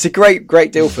 It's a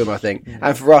great deal for him, I think,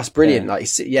 and for us, brilliant. Like,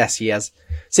 yes, he has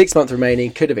 6 months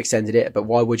remaining. Could have extended it, but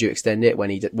why would you extend it when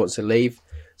he wants to leave?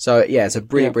 So yeah, it's a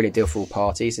brilliant deal for all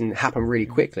parties, and happened really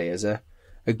quickly. As a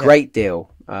great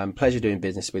deal. Pleasure doing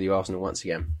business with you, Arsenal, once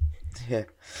again. Yeah.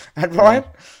 And Ryan?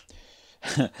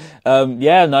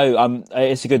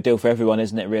 It's a good deal for everyone,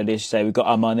 isn't it, really? As you say, we got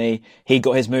our money. He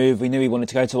got his move. We knew he wanted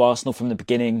to go to Arsenal from the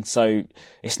beginning, so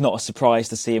it's not a surprise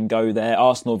to see him go there.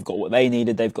 Arsenal have got what they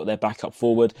needed. They've got their backup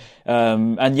forward.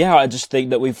 I just think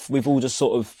that we've all just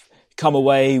sort of come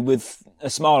away with a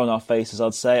smile on our faces,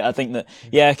 I'd say. I think that,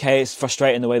 it's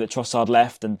frustrating the way that Trossard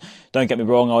left, and don't get me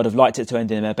wrong, I would have liked it to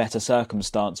end in a better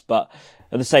circumstance, but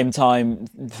at the same time,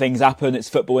 things happen. It's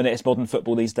football, innit? It's modern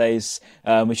football these days.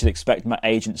 We should expect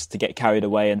agents to get carried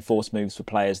away and force moves for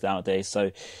players nowadays.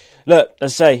 So, look,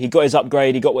 as I say, he got his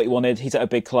upgrade. He got what he wanted. He's at a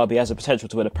big club. He has the potential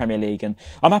to win a Premier League, and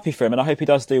I'm happy for him. And I hope he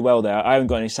does do well there. I haven't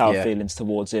got any sour feelings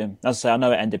towards him. As I say, I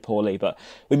know it ended poorly, but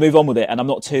we move on with it. And I'm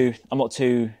not too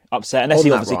upset, unless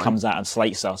he obviously comes out and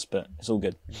slates us. But it's all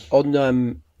good. On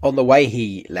the way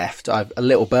he left, a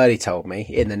little birdie told me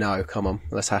in the know. Come on,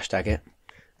 let's hashtag it.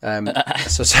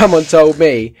 So someone told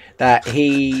me that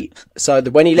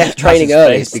when he left training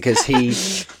early, it's because he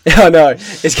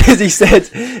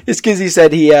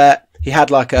said he had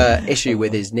like a issue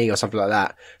with his knee or something like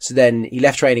that. So then he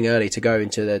left training early to go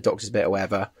into the doctor's bit or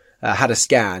whatever, had a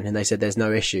scan, and they said there's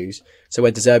no issues. So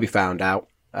when De Zerbi found out,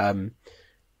 and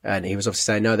he was obviously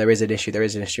saying, no, there is an issue,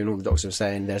 and all the doctors were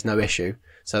saying there's no issue.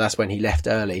 So that's when he left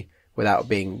early, without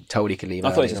being told he could leave.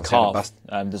 I thought it was his calf,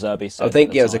 De Zerbi. I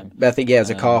think it was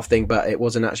a calf thing, but it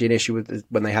wasn't actually an issue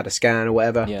when they had a scan or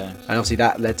whatever. Yeah. And obviously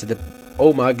that led to the.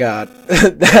 Oh my god,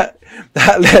 that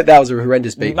was a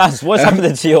horrendous beat. Maz, what's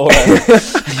happening to your?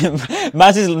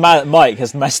 Maz's mic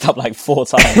has messed up like 4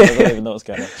 times. I don't even know what's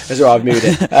going on. That's right, I've moved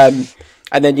it.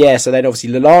 And then so then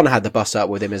obviously Lallana had the bust up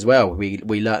with him as well. We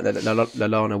learnt that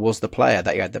Lallana was the player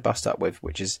that he had the bust up with,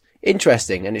 which is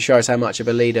interesting, and it shows how much of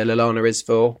a leader Lallana is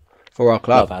for our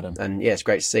club. Love Adam. And it's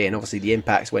great to see. And obviously the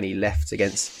impact when he left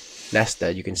against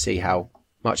Leicester, you can see how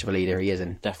much of a leader he is,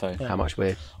 and how much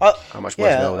we're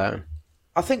well without him.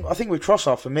 I think with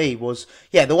Trossard for me was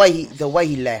the way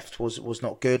he left was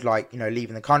not good. Like,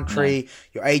 leaving the country,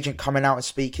 your agent coming out and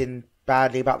speaking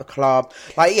badly about the club.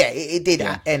 Like, it did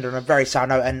end on a very sad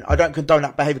note, and I don't condone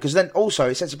that behaviour, because then also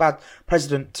it sets a bad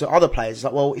precedent to other players. It's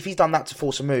like, well, if he's done that to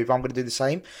force a move, I'm going to do the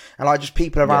same, and like just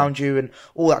people around you and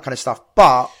all that kind of stuff.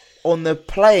 But on the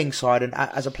playing side and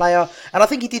as a player, and I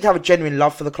think he did have a genuine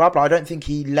love for the club. Like, I don't think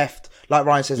he left, like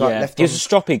Ryan says, left. He was a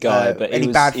stroppy guy, but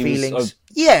any bad feelings.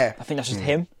 I think that's just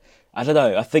him. I don't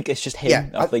know. I think it's just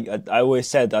him. Yeah, I always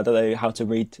said I don't know how to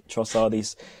read Trossard.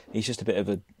 He's just a bit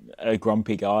of a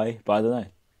grumpy guy, but I don't know.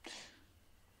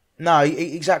 No,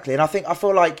 exactly. And I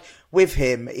feel like with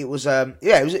him, it was a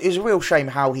real shame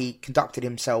how he conducted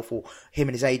himself, or him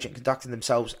and his agent conducted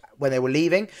themselves when they were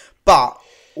leaving. But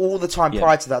all the time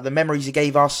prior to that, the memories he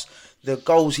gave us, the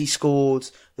goals he scored,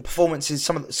 the performances.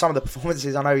 Some of the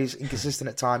performances, I know he's inconsistent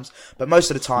at times, but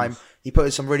most of the time he put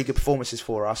in some really good performances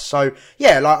for us. So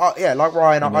like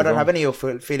Ryan, I don't have any ill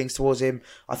feelings towards him.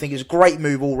 I think it's a great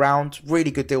move all round,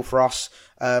 really good deal for us,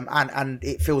 and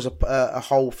it fills a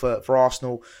hole for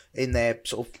Arsenal in their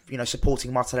sort of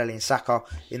supporting Martinelli and Saka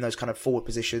in those kind of forward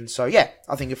positions. So yeah,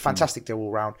 I think a fantastic deal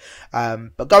all round.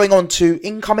 But going on to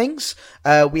incomings,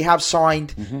 we have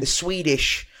signed the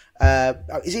Swedish.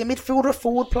 Is he a midfielder,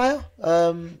 forward player?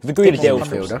 We've agreed a deal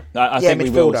midfielder. I think we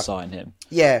will sign him.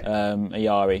 Yeah,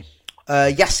 Ayari.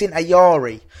 Yassin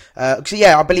Ayari. So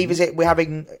yeah, I believe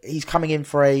he's coming in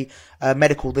for a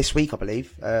medical this week, I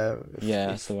believe.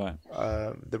 That's all right.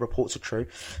 The reports are true.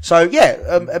 So yeah,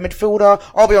 a midfielder.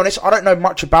 I'll be honest, I don't know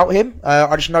much about him.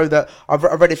 I just know that I've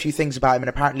read a few things about him, and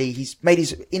apparently he's made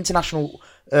his international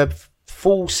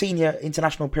full senior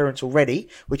international appearance already,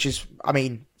 which is, I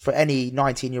mean, for any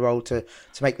 19-year-old to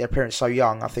make their appearance so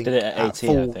young, I think did it at 18.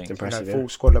 Full, I think impressive, full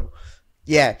squad level.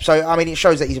 Yeah, so I mean, it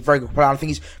shows that he's a very good player. I think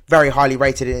he's very highly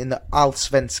rated in the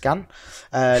Allsvenskan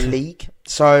league.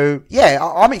 So yeah,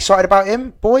 I'm excited about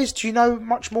him. Boys, do you know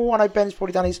much more? I know Ben's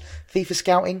probably done his FIFA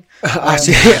scouting. I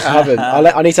haven't.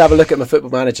 I need to have a look at my Football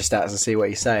Manager stats and see what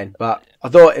he's saying. But I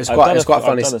thought it was quite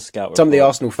funny. Some of the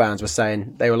Arsenal fans were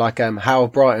saying, they were like, "How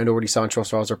have Brighton already signed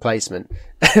Trossard's replacement?"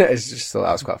 I just thought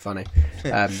that was quite funny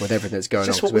with everything that's going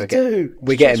on.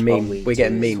 We're getting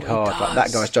memed hard. But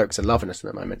that guy's jokes are loving us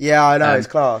at the moment. Yeah, I know, it's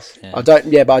class. Yeah.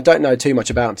 But I don't know too much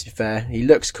about him, to be fair. He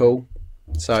looks cool,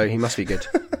 so he must be good.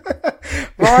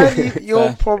 Ryan,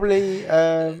 you're probably he's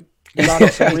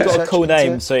got a cool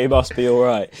name, so he must be all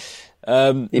right.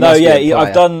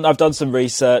 I've done some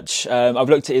research. I've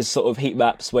looked at his sort of heat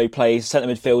maps where he plays centre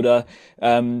midfielder,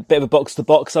 bit of a box to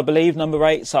box, I believe, number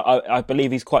 8. So I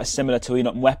believe he's quite similar to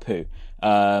Enoch Mwepu,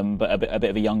 but a bit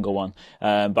of a younger one.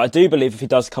 But I do believe if he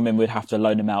does come in, we'd have to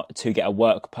loan him out to get a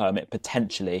work permit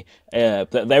potentially.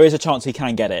 But there is a chance he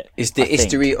can get it. It's the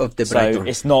history of the Brighton. So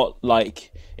it's not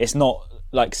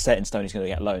like set in stone he's going to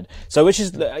get loaned. So which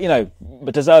is, but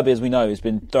De Zerbi, as we know, has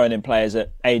been throwing in players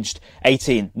at aged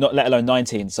 18, not let alone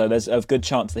 19. So there's a good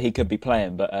chance that he could be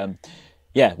playing. But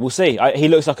yeah, we'll see. He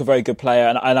looks like a very good player,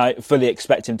 and I fully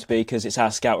expect him to be, because it's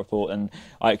our scout report, and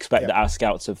I expect that our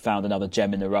scouts have found another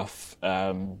gem in the rough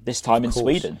this time in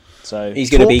Sweden. So he's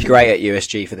going to be great at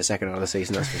USG for the second half of the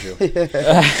season, that's for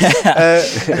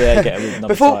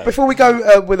sure. Before we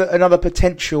go with another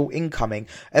potential incoming,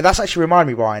 that's actually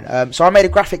reminded me, Ryan. So I made a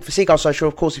graphic for Seagull Social.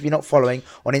 Of course, if you're not following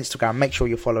on Instagram, make sure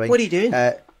you're following. What are you doing?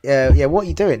 What are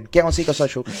you doing? Get on Seagull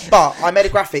Social. But I made a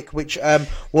graphic which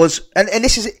was, and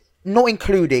this is not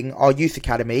including our youth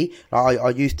academy, our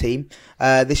youth team.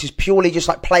 This is purely just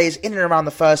like players in and around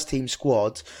the first team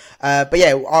squad. But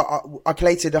yeah, I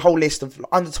collated a whole list of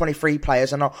under 23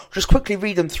 players, and I'll just quickly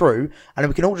read them through, and then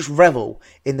we can all just revel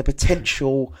in the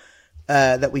potential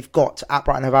that we've got at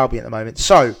Brighton Hove Albion at the moment.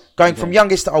 So, going from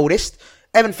youngest to oldest: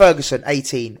 Evan Ferguson,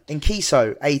 18,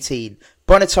 Nkiso, 18,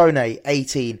 Bonatone,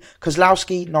 18,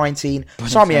 Kozlowski, 19,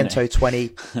 Sarmiento, 20,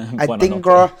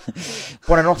 Adingra,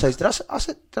 Buonanotte. Did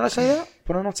I say that?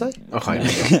 Buonanotte? Okay.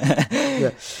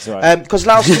 Yeah.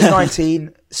 Kozlowski,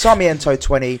 19, Sarmiento,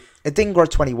 20, Adingra,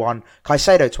 21,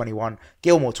 Caicedo, 21,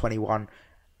 Gilmore, 21,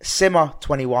 Simmer,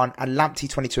 21, and Lamptey,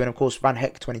 22, and of course Van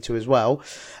Heck, 22 as well.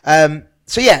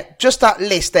 So yeah, just that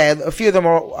list there. A few of them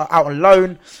are out on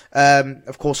loan.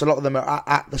 Of course, a lot of them are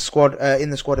at the squad, in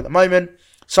the squad at the moment.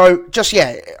 So I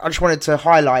just wanted to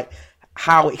highlight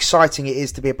how exciting it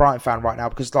is to be a Brighton fan right now,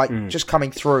 because just coming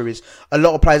through is a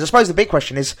lot of players. I suppose the big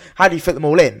question is, how do you fit them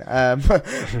all in?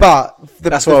 But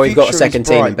that's why we've got a second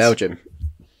team in Belgium.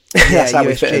 That's how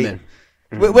we fit them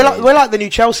in. We're like the new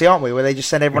Chelsea, aren't we? Where they just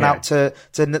send everyone out to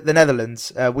the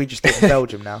Netherlands. We just do it in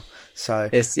Belgium now. So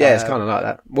it's kind of like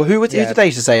that. Well, who did they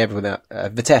used to say everyone that?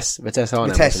 Vitesse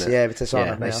Arnhem. Vitesse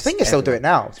Arnhem. I think they still do it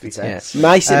now, to be fair.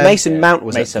 Yeah. Mason Mount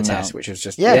was at Vitesse, which was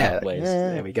just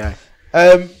there we go.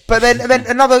 But then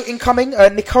another incoming,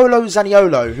 Nicolo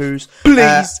Zaniolo, who's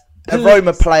a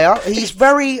Roma player. He's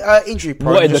very injury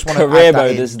prone. What in the career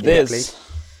mode is this?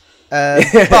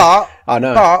 But I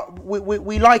know. But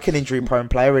we like an injury prone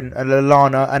player in a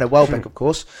Lallana and a Welbeck, of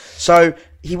course. So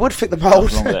he would fit the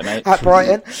mould at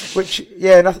Brighton, which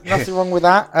nothing wrong with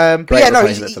that.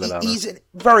 But he's a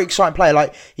very exciting player.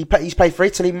 Like he's played for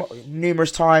Italy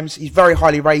numerous times. He's very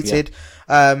highly rated,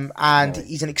 and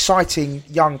he's an exciting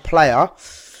young player.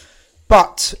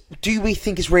 But do we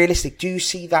think it's realistic? Do you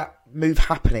see that move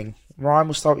happening? Ryan,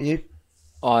 we'll start with you.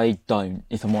 I don't,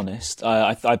 if I'm honest.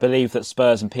 I believe that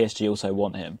Spurs and PSG also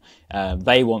want him.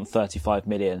 They want 35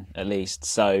 million at least.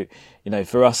 So,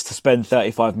 for us to spend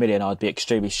 35 million, I'd be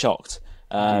extremely shocked.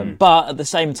 But at the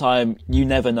same time, you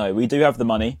never know. We do have the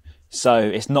money, so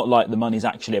it's not like the money's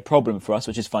actually a problem for us,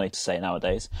 which is funny to say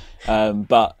nowadays.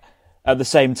 But at the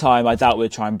same time, I doubt we'll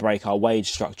try and break our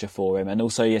wage structure for him. And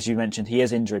also, as you mentioned, he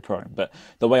is injury prone. But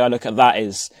the way I look at that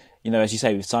is, as you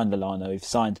say, we've signed Lallana, we've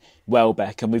signed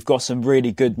Welbeck, and we've got some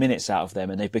really good minutes out of them,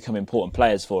 and they've become important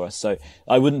players for us. So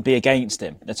I wouldn't be against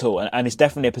him at all. And it's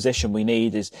definitely a position we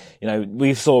need.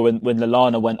 We saw when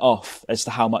Lallana went off as to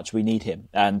how much we need him.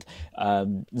 And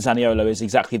Zaniolo is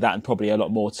exactly that, and probably a lot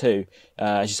more too.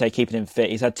 As you say, keeping him fit.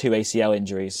 He's had 2 ACL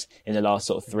injuries in the last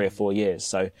sort of 3 or 4 years.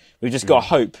 So we've just got to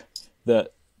hope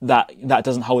that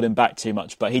doesn't hold him back too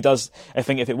much. But he does. I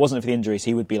think if it wasn't for the injuries,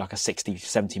 he would be like a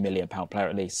 60-70 million pound player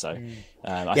at least. So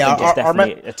I think it's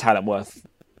definitely a talent worth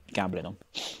gambling on.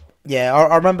 Yeah,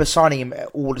 I remember signing him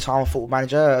all the time on Football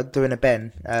Manager, doing a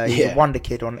Ben. He's a wonder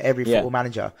kid on every Football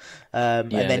Manager.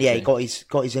 And then he got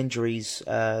his injuries.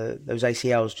 Those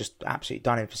ACLs just absolutely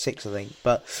done him for 6, I think.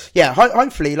 But yeah,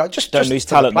 hopefully, like just lose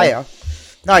talent, player.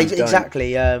 No,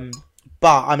 exactly.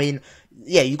 But I mean,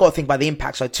 yeah, you've got to think about the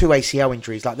impact. So 2 ACL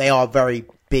injuries, like they are very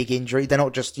big injuries. They're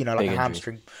not just, like a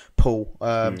hamstring pull.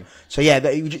 So yeah,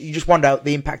 you just wonder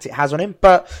the impact it has on him.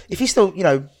 But if he's still,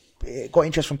 got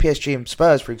interest from PSG and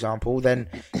Spurs, for example, then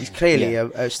he's clearly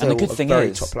still a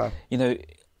very top player.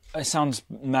 It sounds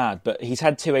mad, but he's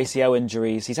had 2 ACL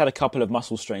injuries. He's had a couple of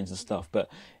muscle strains and stuff, but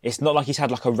it's not like he's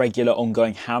had like a regular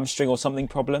ongoing hamstring or something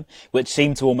problem, which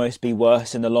seemed to almost be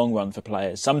worse in the long run for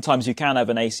players. Sometimes you can have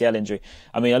an ACL injury.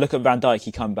 I mean, I look at Van Dijk,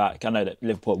 he come back. I know that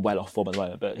Liverpool are well off form at the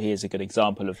moment, but he is a good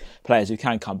example of players who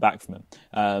can come back from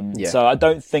him. So I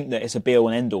don't think that it's a be all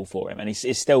and end all for him, and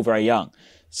he's still very young.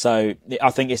 So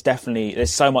I think it's definitely,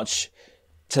 there's so much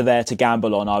to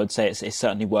gamble on. I would say it's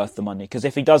certainly worth the money, because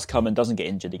if he does come and doesn't get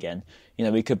injured again,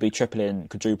 we could be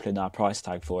quadrupling our price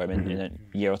tag for him in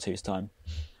a year or two's time.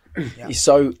 Yeah. He's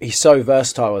so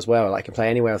versatile as well. Like, he can play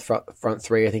anywhere with front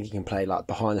three. I think he can play like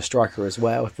behind the striker as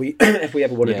well. If we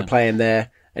ever wanted to play him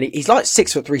there, and he's like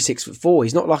 6'3", 6'4".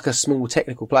 He's not like a small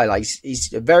technical player. Like,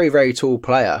 he's a very, very tall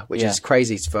player, which is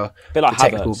crazy for the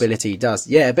technical ability he does.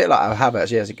 Yeah, a bit like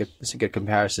Havertz. Yeah, it's a good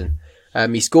comparison.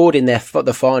 He scored in the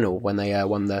final when they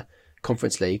won the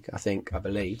Conference League, I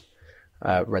believe.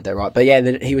 Read that right. But yeah,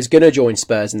 then he was going to join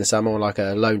Spurs in the summer on like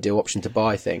a loan deal option to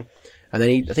buy thing. And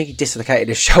then I think he dislocated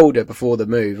his shoulder before the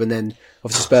move, and then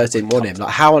obviously Spurs didn't want him.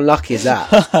 Like, how unlucky is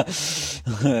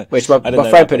that? Which my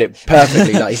friend put it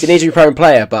perfectly. Like, he's an injury-prone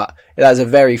player, but that's a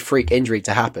very freak injury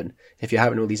to happen. If you're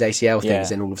having all these ACL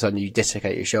things, and all of a sudden you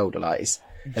dislocate your shoulder, like, it's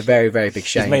a very, very big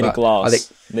shame. He's made of glass, I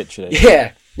think, literally.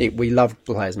 Yeah, we love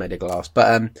players made of glass.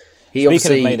 But he Speaking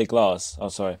obviously of made of glass. Oh,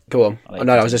 sorry. Go on.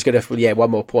 I was just going to.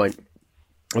 One more point.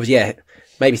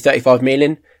 Maybe 35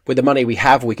 million. With the money we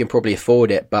have, we can probably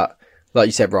afford it, but. Like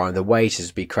you said, Ryan, the wages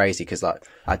would be crazy, because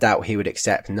I doubt he would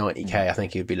accept 90k. I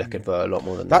think he would be looking for a lot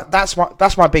more than that. That's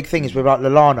my big thing is with like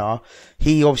Lallana.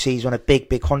 He obviously he's on a big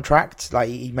contract. Like,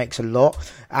 he makes a lot,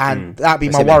 and that'd be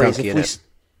my worry.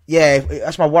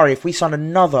 That's my worry. If we sign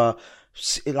another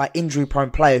like injury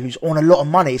prone player who's on a lot of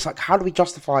money, it's like, how do we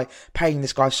justify paying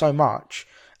this guy so much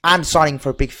and signing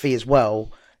for a big fee as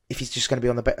well if he's just going to be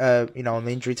on the on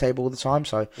the injury table all the time?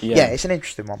 So it's an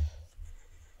interesting one.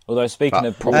 Although, speaking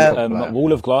of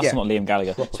Wall of Glass, not Liam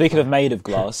Gallagher. Speaking of made of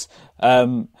glass, I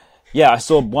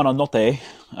saw Buonanotte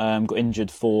got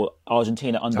injured for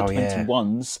Argentina under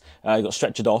 21s. He got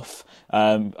stretchered off.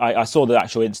 I saw the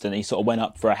actual incident. He sort of went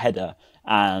up for a header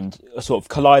and sort of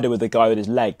collided with the guy with his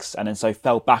legs, and then so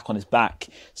fell back on his back.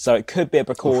 So it could be a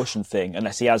precaution thing,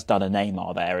 unless he has done a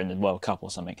Neymar there in the World Cup or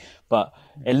something. But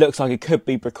it looks like it could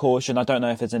be precaution. I don't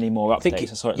know if there's any more updates.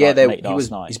 I saw it late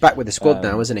last night. He's back with the squad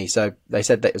now, isn't he? So they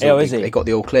said that he got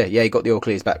the all clear. Yeah, he got the all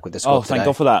clear. He's back with the squad. Oh, thank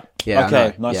God for that. Yeah,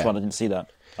 okay, nice one. I didn't see that.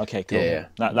 Okay, cool. Yeah.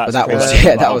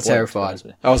 That was terrifying.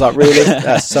 I was like, really?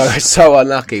 That's so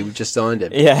unlucky. We just signed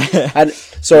him. Yeah. And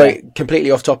sorry,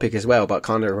 completely off topic as well, but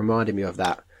kind of reminded me of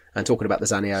that. And talking about the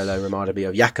Zaniolo reminded me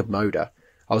of Jakub Moder.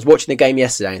 I was watching the game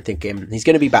yesterday and thinking, he's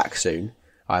going to be back soon,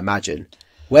 I imagine.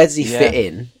 Where does he fit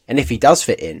in? And if he does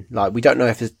fit in, like, we don't know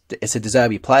if it's a De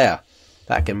Zerbi player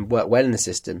that can work well in the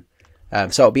system.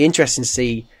 So it'll be interesting to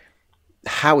see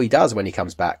how he does when he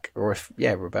comes back, or if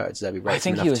Roberto De Zerbi rates him enough to come back. I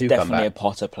think he was definitely a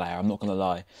Potter player, I'm not going to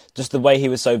lie. Just the way he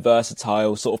was so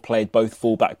versatile, sort of played both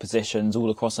fullback positions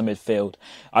all across the midfield.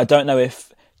 I don't know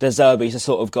if De Zerbi's the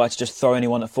sort of guy to just throw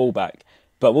anyone at fullback,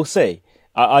 but we'll see.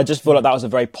 I just feel like that was a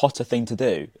very Potter thing to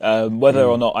do. Whether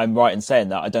or not I'm right in saying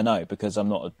that, I don't know, because I'm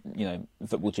not a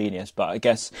football genius. But I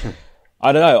guess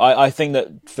I don't know. I think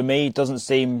that for me, it doesn't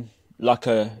seem like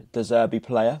a De Zerbi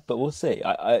player, but we'll see.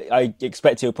 I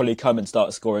expect he'll probably come and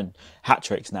start scoring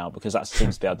hat-tricks now, because that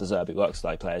seems to be how De Zerbi works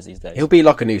like players these days. He'll be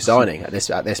like a new signing at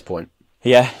this point.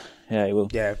 Yeah, he will.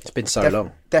 Yeah, it's been so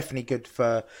long. Definitely good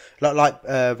for, like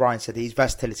Ryan said, his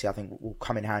versatility I think will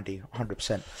come in handy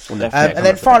 100%. And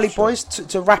then finally, boys,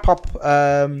 to wrap up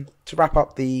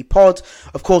the pod,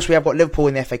 of course we have got Liverpool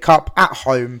in the FA Cup at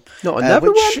home. Not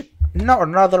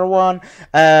another one.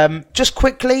 Just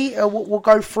quickly, we'll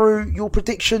go through your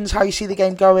predictions, how you see the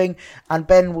game going, and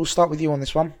Ben, we'll start with you on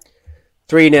this one.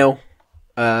 3-0.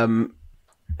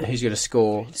 Who's going to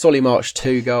score? Solly March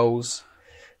 2 goals.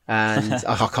 And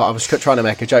I was trying to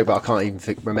make a joke, but I can't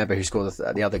even remember who scored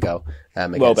the other goal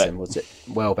against him. Was it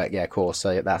Welbeck? Yeah, of course.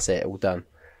 So that's it, all done.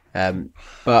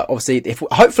 But obviously,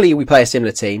 hopefully we play a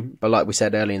similar team. But like we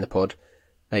said earlier in the pod,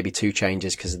 maybe 2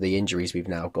 changes because of the injuries we've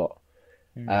now got.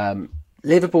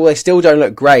 Liverpool, they still don't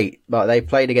look great, but they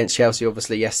played against Chelsea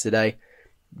obviously yesterday.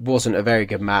 Wasn't a very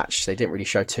good match. They didn't really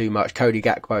show too much. Cody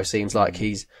Gakpo seems like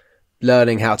he's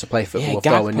learning how to play football with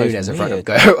Darwin Núñez in front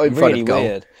of goal.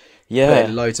 Weird. Yeah,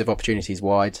 putting loads of opportunities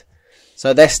wide.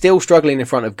 So they're still struggling in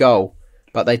front of goal,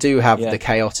 but they do have the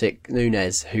chaotic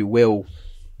Núñez, who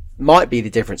might be the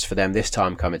difference for them this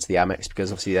time coming to the Amex,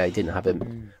 because obviously they didn't have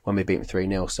him when we beat them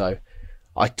 3-0. So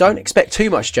I don't expect too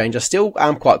much change. I still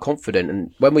am quite confident.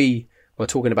 And when we were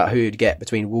talking about who you'd get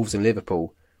between Wolves and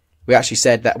Liverpool, we actually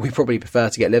said that we probably prefer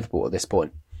to get Liverpool at this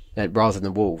point rather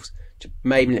than Wolves,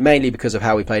 mainly because of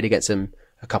how we played against them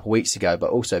a couple of weeks ago,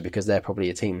 but also because they're probably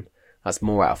a team that's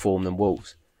more out of form than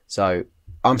Wolves. So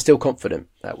I'm still confident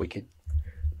that we could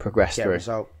progress through.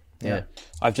 Result. Yeah.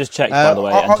 I've just checked, by the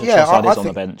way, and Trossard is on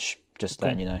the bench. Just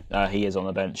letting you know, he is on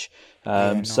the bench.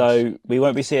 Nice. So we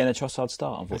won't be seeing a Trossard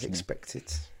start, unfortunately.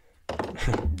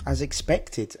 As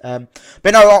expected.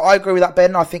 But no, I agree with that,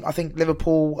 Ben. I think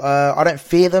Liverpool, I don't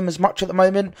fear them as much at the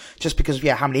moment, just because of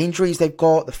how many injuries they've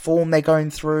got, the form they're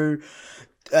going through.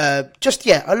 A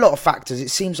lot of factors. It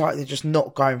seems like they're just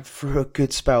not going through a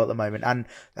good spell at the moment, and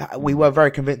we were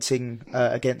very convincing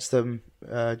against them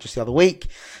just the other week.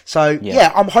 So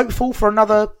I'm hopeful for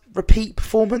another repeat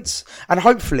performance, and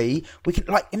hopefully we can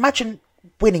imagine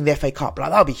winning the FA Cup.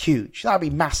 That would be huge. That would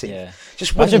be massive. Yeah.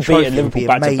 Just imagine beating Liverpool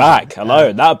back to back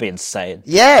alone. That would be insane.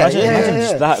 Imagine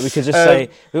just that. We could just say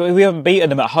we haven't beaten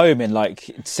them at home in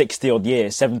 60 odd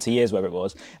years, 70 years, whatever it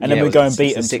was, and then we go and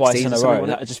beat them twice in a row.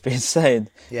 That would just be insane.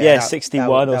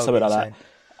 61 or something like that.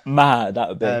 Mad. That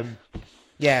would be.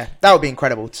 That would be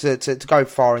incredible to go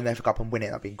far in the FA Cup and win it.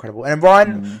 That'd be incredible. And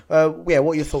Ryan, what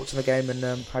are your thoughts on the game, and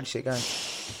how do you see it going?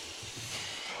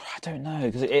 I don't know,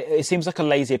 because it seems like a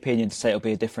lazy opinion to say it'll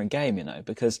be a different game,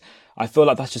 because I feel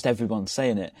like that's just everyone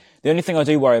saying it. The only thing I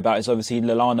do worry about is obviously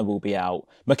Lallana will be out.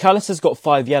 McAllister's got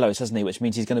 5 yellows, hasn't he? Which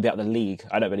means he's going to be out of the league.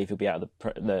 I don't believe he'll be out of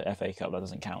the FA Cup. That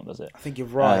doesn't count, does it? I think you're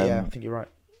right. I think you're right.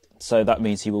 So that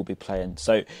means he will be playing.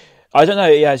 So I don't know.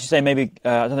 Yeah, as you say, maybe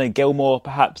Gilmore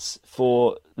perhaps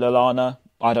for Lallana.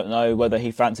 I don't know whether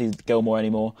he fancies Gilmore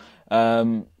anymore.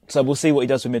 So we'll see what he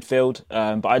does with midfield.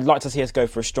 But I'd like to see us go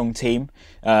for a strong team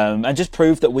and just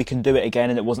prove that we can do it again,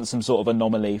 and it wasn't some sort of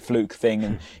anomaly, fluke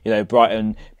thing. And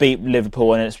Brighton beat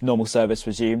Liverpool and its normal service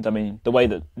resumed. I mean, the way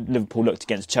that Liverpool looked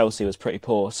against Chelsea was pretty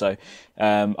poor. So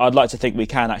I'd like to think we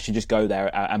can actually just go there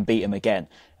and beat them again.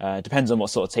 Depends on what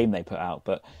sort of team they put out.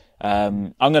 But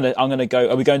I'm gonna go.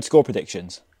 Are we going to score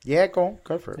predictions? Yeah, go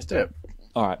for it. Let's do it.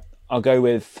 All right, I'm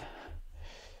going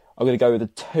to go with a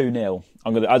 2-0.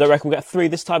 I don't reckon we'll get 3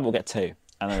 this time. We'll get 2,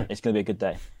 and it's going to be a good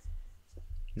day.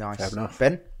 Nice. Fair enough.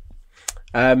 Ben?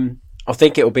 I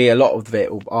think it'll be a lot of it.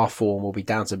 Our form will be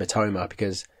down to Mitoma,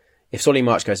 because if Solly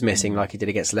March goes missing like he did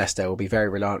against Leicester, we'll be very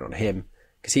reliant on him,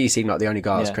 because he seemed like the only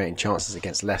guy that's creating chances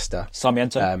against Leicester.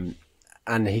 Sarmiento.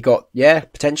 And he got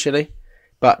potentially,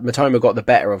 but Mitoma got the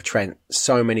better of Trent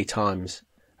so many times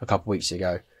a couple of weeks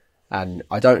ago, and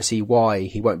I don't see why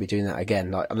he won't be doing that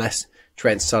again. Unless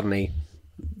Trent suddenly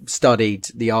studied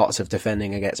the arts of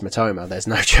defending against Mitoma, there's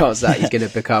no chance that he's going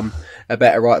to become a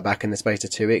better right back in the space of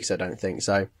 2 weeks. I don't think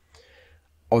so.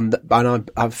 And I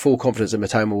have full confidence that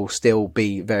Mitoma will still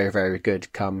be very, very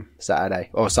good come Sunday.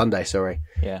 Sorry.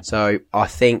 Yeah. So I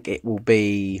think it will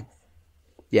be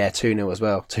 2-0 as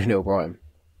well. 2-0 Brighton.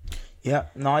 Yeah,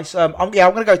 nice. I'm going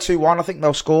to go 2-1. I think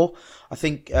they'll score. I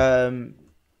think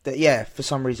for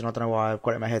some reason, I don't know why I've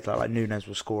got it in my head like Núñez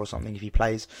will score or something if he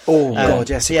plays. Oh God,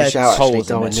 yes, yeah, shout actually,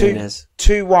 Darwin Núñez.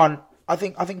 2-1. I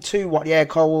think 2-1. Yeah,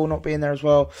 Cole will not be in there as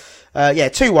well.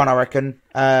 2-1, I reckon.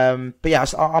 But yeah,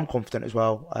 I'm confident as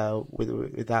well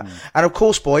with that. And of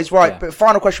course, boys, right? Yeah. But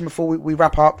final question before we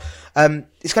wrap up.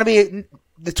 It's going to be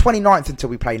the 29th until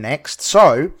we play next,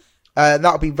 so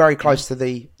that'll be very close to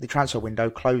the transfer window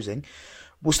closing.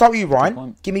 We'll start with you,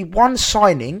 Ryan. Give me one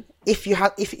signing, if you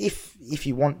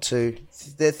want to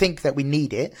think that we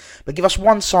need it, but give us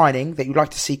one signing that you'd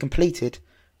like to see completed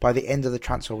by the end of the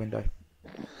transfer window.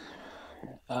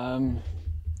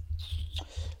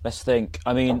 Let's think.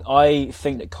 I mean, I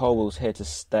think that Colwell's here to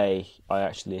stay. I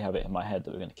actually have it in my head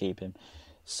that we're going to keep him.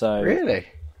 So really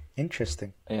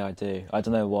interesting. Yeah, I do. I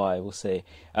don't know why. We'll see.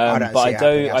 I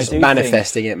do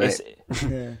manifesting it, mate.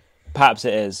 Yeah. Perhaps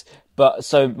it is. But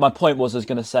so my point was, I was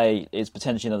going to say, is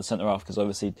potentially another centre half because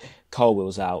obviously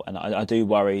Colwell's out, and I do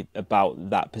worry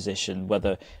about that position.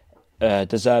 Whether De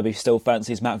Zerbi still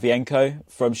fancies Matvienko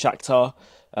from Shakhtar.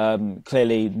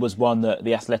 Clearly was one that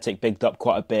the Athletic bigged up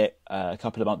quite a bit a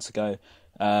couple of months ago.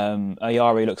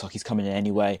 Ayari looks like he's coming in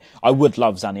anyway. I would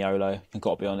love Zaniolo, I've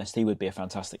got to be honest. He would be a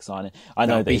fantastic signing. I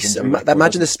know that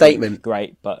imagine the statement.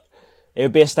 Great, but it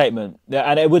would be a statement.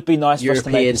 And it would be nice European for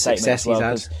us to make a statement as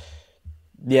well.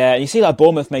 Yeah, you see like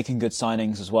Bournemouth making good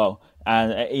signings as well.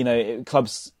 And,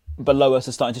 clubs below us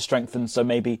are starting to strengthen, so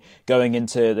maybe going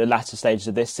into the latter stages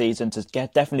of this season to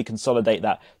definitely consolidate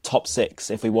that top six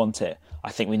if we want it.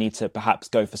 I think we need to perhaps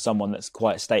go for someone that's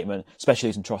quite a statement, especially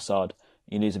using Trossard.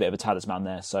 You lose a bit of a talisman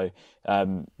there. So, I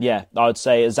would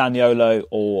say a Zaniolo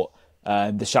or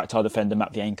the Shakhtar defender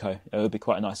Matvienko. It would be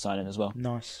quite a nice signing as well.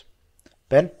 Nice.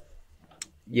 Ben?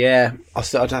 Yeah,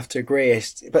 I'd have to agree.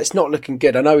 But it's not looking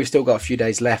good. I know we've still got a few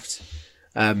days left.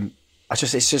 It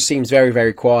just seems very,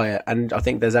 very quiet. And I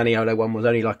think the Zaniolo one was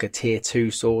only like a tier 2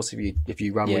 source if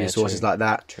you run with your sources like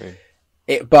that. True.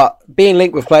 But being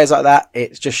linked with players like that,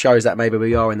 it just shows that maybe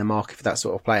we are in the market for that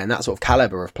sort of player and that sort of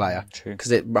calibre of player.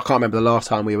 Because I can't remember the last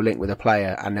time we were linked with a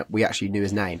player and we actually knew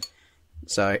his name.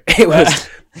 So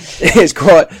it's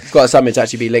quite something to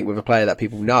actually be linked with a player that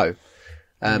people know.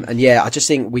 I just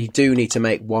think we do need to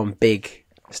make one big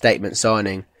statement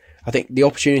signing. I think the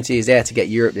opportunity is there to get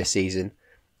Europe this season,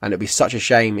 and it'd be such a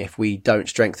shame if we don't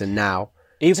strengthen now.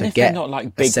 Even if they're not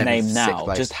like big name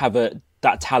now, just have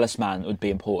that talisman would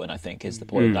be important, I think, is the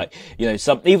point.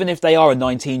 Even if they are a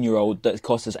 19-year-old that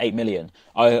costs us 8 million,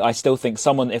 I still think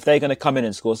someone, if they're going to come in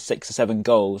and score 6 or 7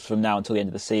 goals from now until the end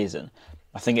of the season,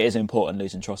 I think it is important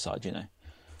losing Trossard,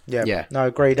 Yeah. No,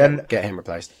 agreed. Get him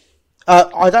replaced.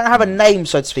 I don't have a name,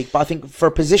 so to speak, but I think for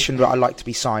a position that I'd like to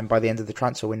be signed by the end of the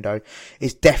transfer window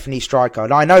is definitely striker.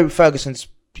 Now, I know Ferguson's,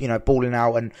 balling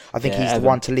out, and I think he's the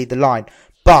one to lead the line,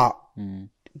 but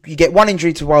you get one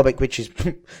injury to Welbeck, which is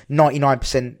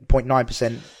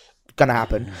 99.9% going to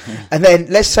happen. And then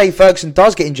let's say Ferguson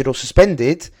does get injured or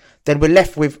suspended, then we're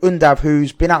left with Undav,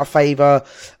 who's been out of favour,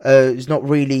 who's not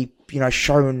really,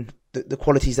 shown the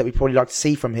qualities that we probably like to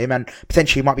see from him, and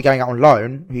potentially might be going out on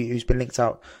loan, who's been linked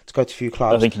out to go to a few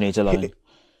clubs. I think he needs a loan.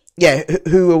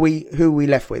 Who are we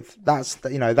left with?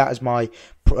 That is my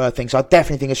thing. So I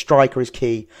definitely think a striker is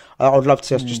key. I would love to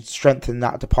see us just strengthen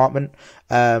that department.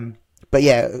 But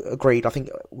yeah, agreed. I think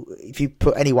if you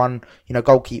put anyone,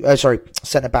 goalkeeper,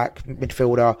 centre back,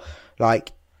 midfielder,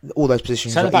 like all those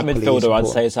positions. Centre back midfielder, I'd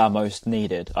say, is our most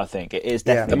needed. I think it is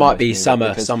definitely. There might be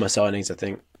summer signings, I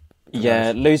think.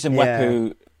 Yeah, losing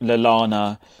Wepu,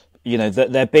 Lallana,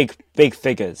 they're big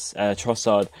figures.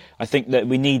 Trossard, I think that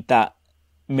we need that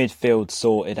midfield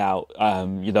sorted out.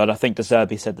 And I think De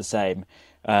Zerbi said the same.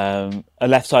 A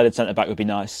left-sided centre back would be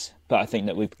nice, but I think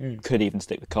that we could even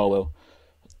stick with Colwell.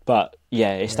 But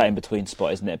yeah, it's that in between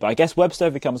spot, isn't it? But I guess Webster,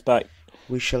 if he comes back,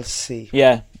 we shall see.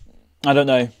 Yeah. I don't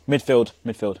know. Midfield.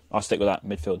 I'll stick with that.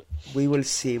 Midfield. We will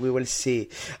see.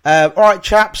 All right,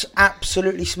 chaps.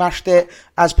 Absolutely smashed it.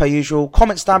 As per usual.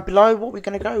 Comments down below. What we're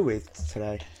going to go with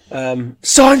today?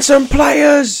 Sign some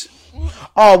players!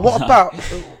 Oh, what about...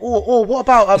 what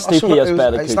about... I saw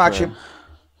it's actually...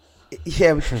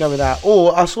 Yeah, we can go with that.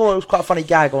 Or I saw it was quite a funny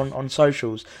gag on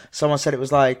socials. Someone said it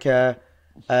was like...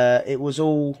 it was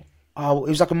all... Oh, it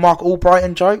was like a Mark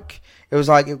Albrighton joke. It was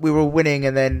like we were winning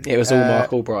and then... It was all Mark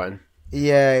Albrighton.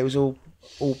 Yeah, it was all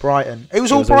Brighton. It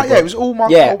was all Brighton. Yeah, it was all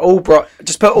Mark. Yeah,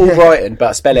 just put Brighton,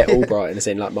 but spell it all Brighton. It's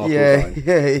in like Mark Albrighton.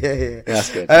 Yeah. That's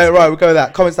good. Right, we'll go with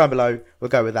that. Comments down below. We'll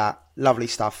go with that. Lovely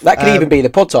stuff. That could even be the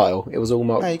pod title. It was all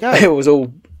Mark. There you go.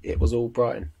 It was all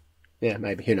Brighton. Yeah,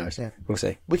 maybe. Who knows? Yeah. We'll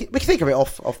see. We can think of it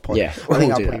off pod. Yeah, I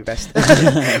think that'll probably be best.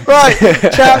 Right,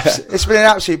 chaps, it's been an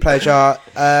absolute pleasure.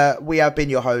 We have been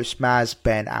your hosts, Maz,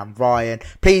 Ben, and Ryan.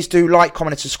 Please do like,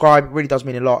 comment, and subscribe. It really does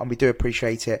mean a lot, and we do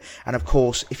appreciate it. And of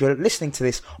course, if you're listening to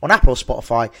this on Apple or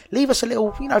Spotify, leave us a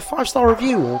little, 5-star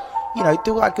review, or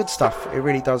do all that good stuff. It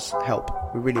really does help.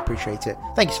 We really appreciate it.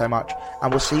 Thank you so much,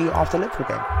 and we'll see you after the Liverpool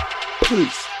game.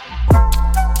 Peace.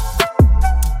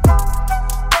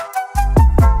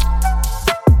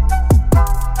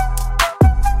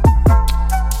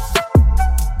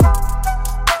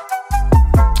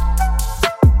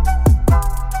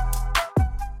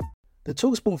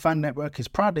 TalkSport Fan Network is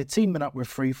proudly teaming up with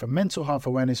Free for Mental Health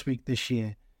Awareness Week this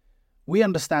year. We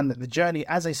understand that the journey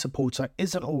as a supporter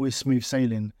isn't always smooth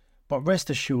sailing, but rest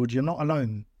assured you're not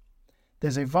alone.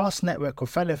 There's a vast network of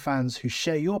fellow fans who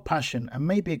share your passion and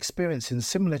may be experiencing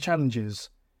similar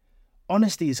challenges.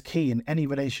 Honesty is key in any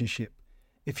relationship.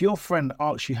 If your friend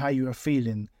asks you how you are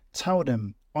feeling, tell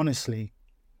them honestly.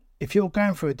 If you're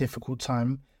going through a difficult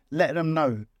time, let them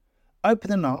know.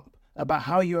 Opening up about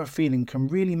how you are feeling can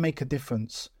really make a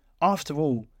difference. After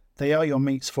all, they are your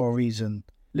mates for a reason.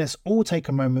 Let's all take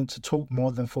a moment to talk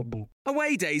more than football.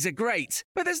 Away days are great,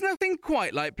 but there's nothing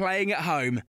quite like playing at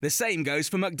home. The same goes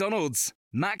for McDonald's.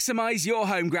 Maximise your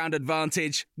home ground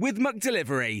advantage with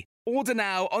McDelivery. Order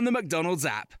now on the McDonald's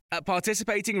app. At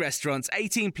participating restaurants,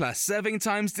 18 plus, serving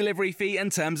times, delivery fee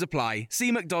and terms apply.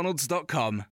 See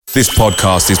mcdonalds.com. This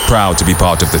podcast is proud to be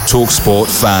part of the TalkSport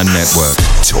Fan Network.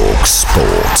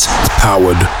 TalkSport.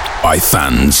 Powered by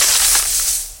fans.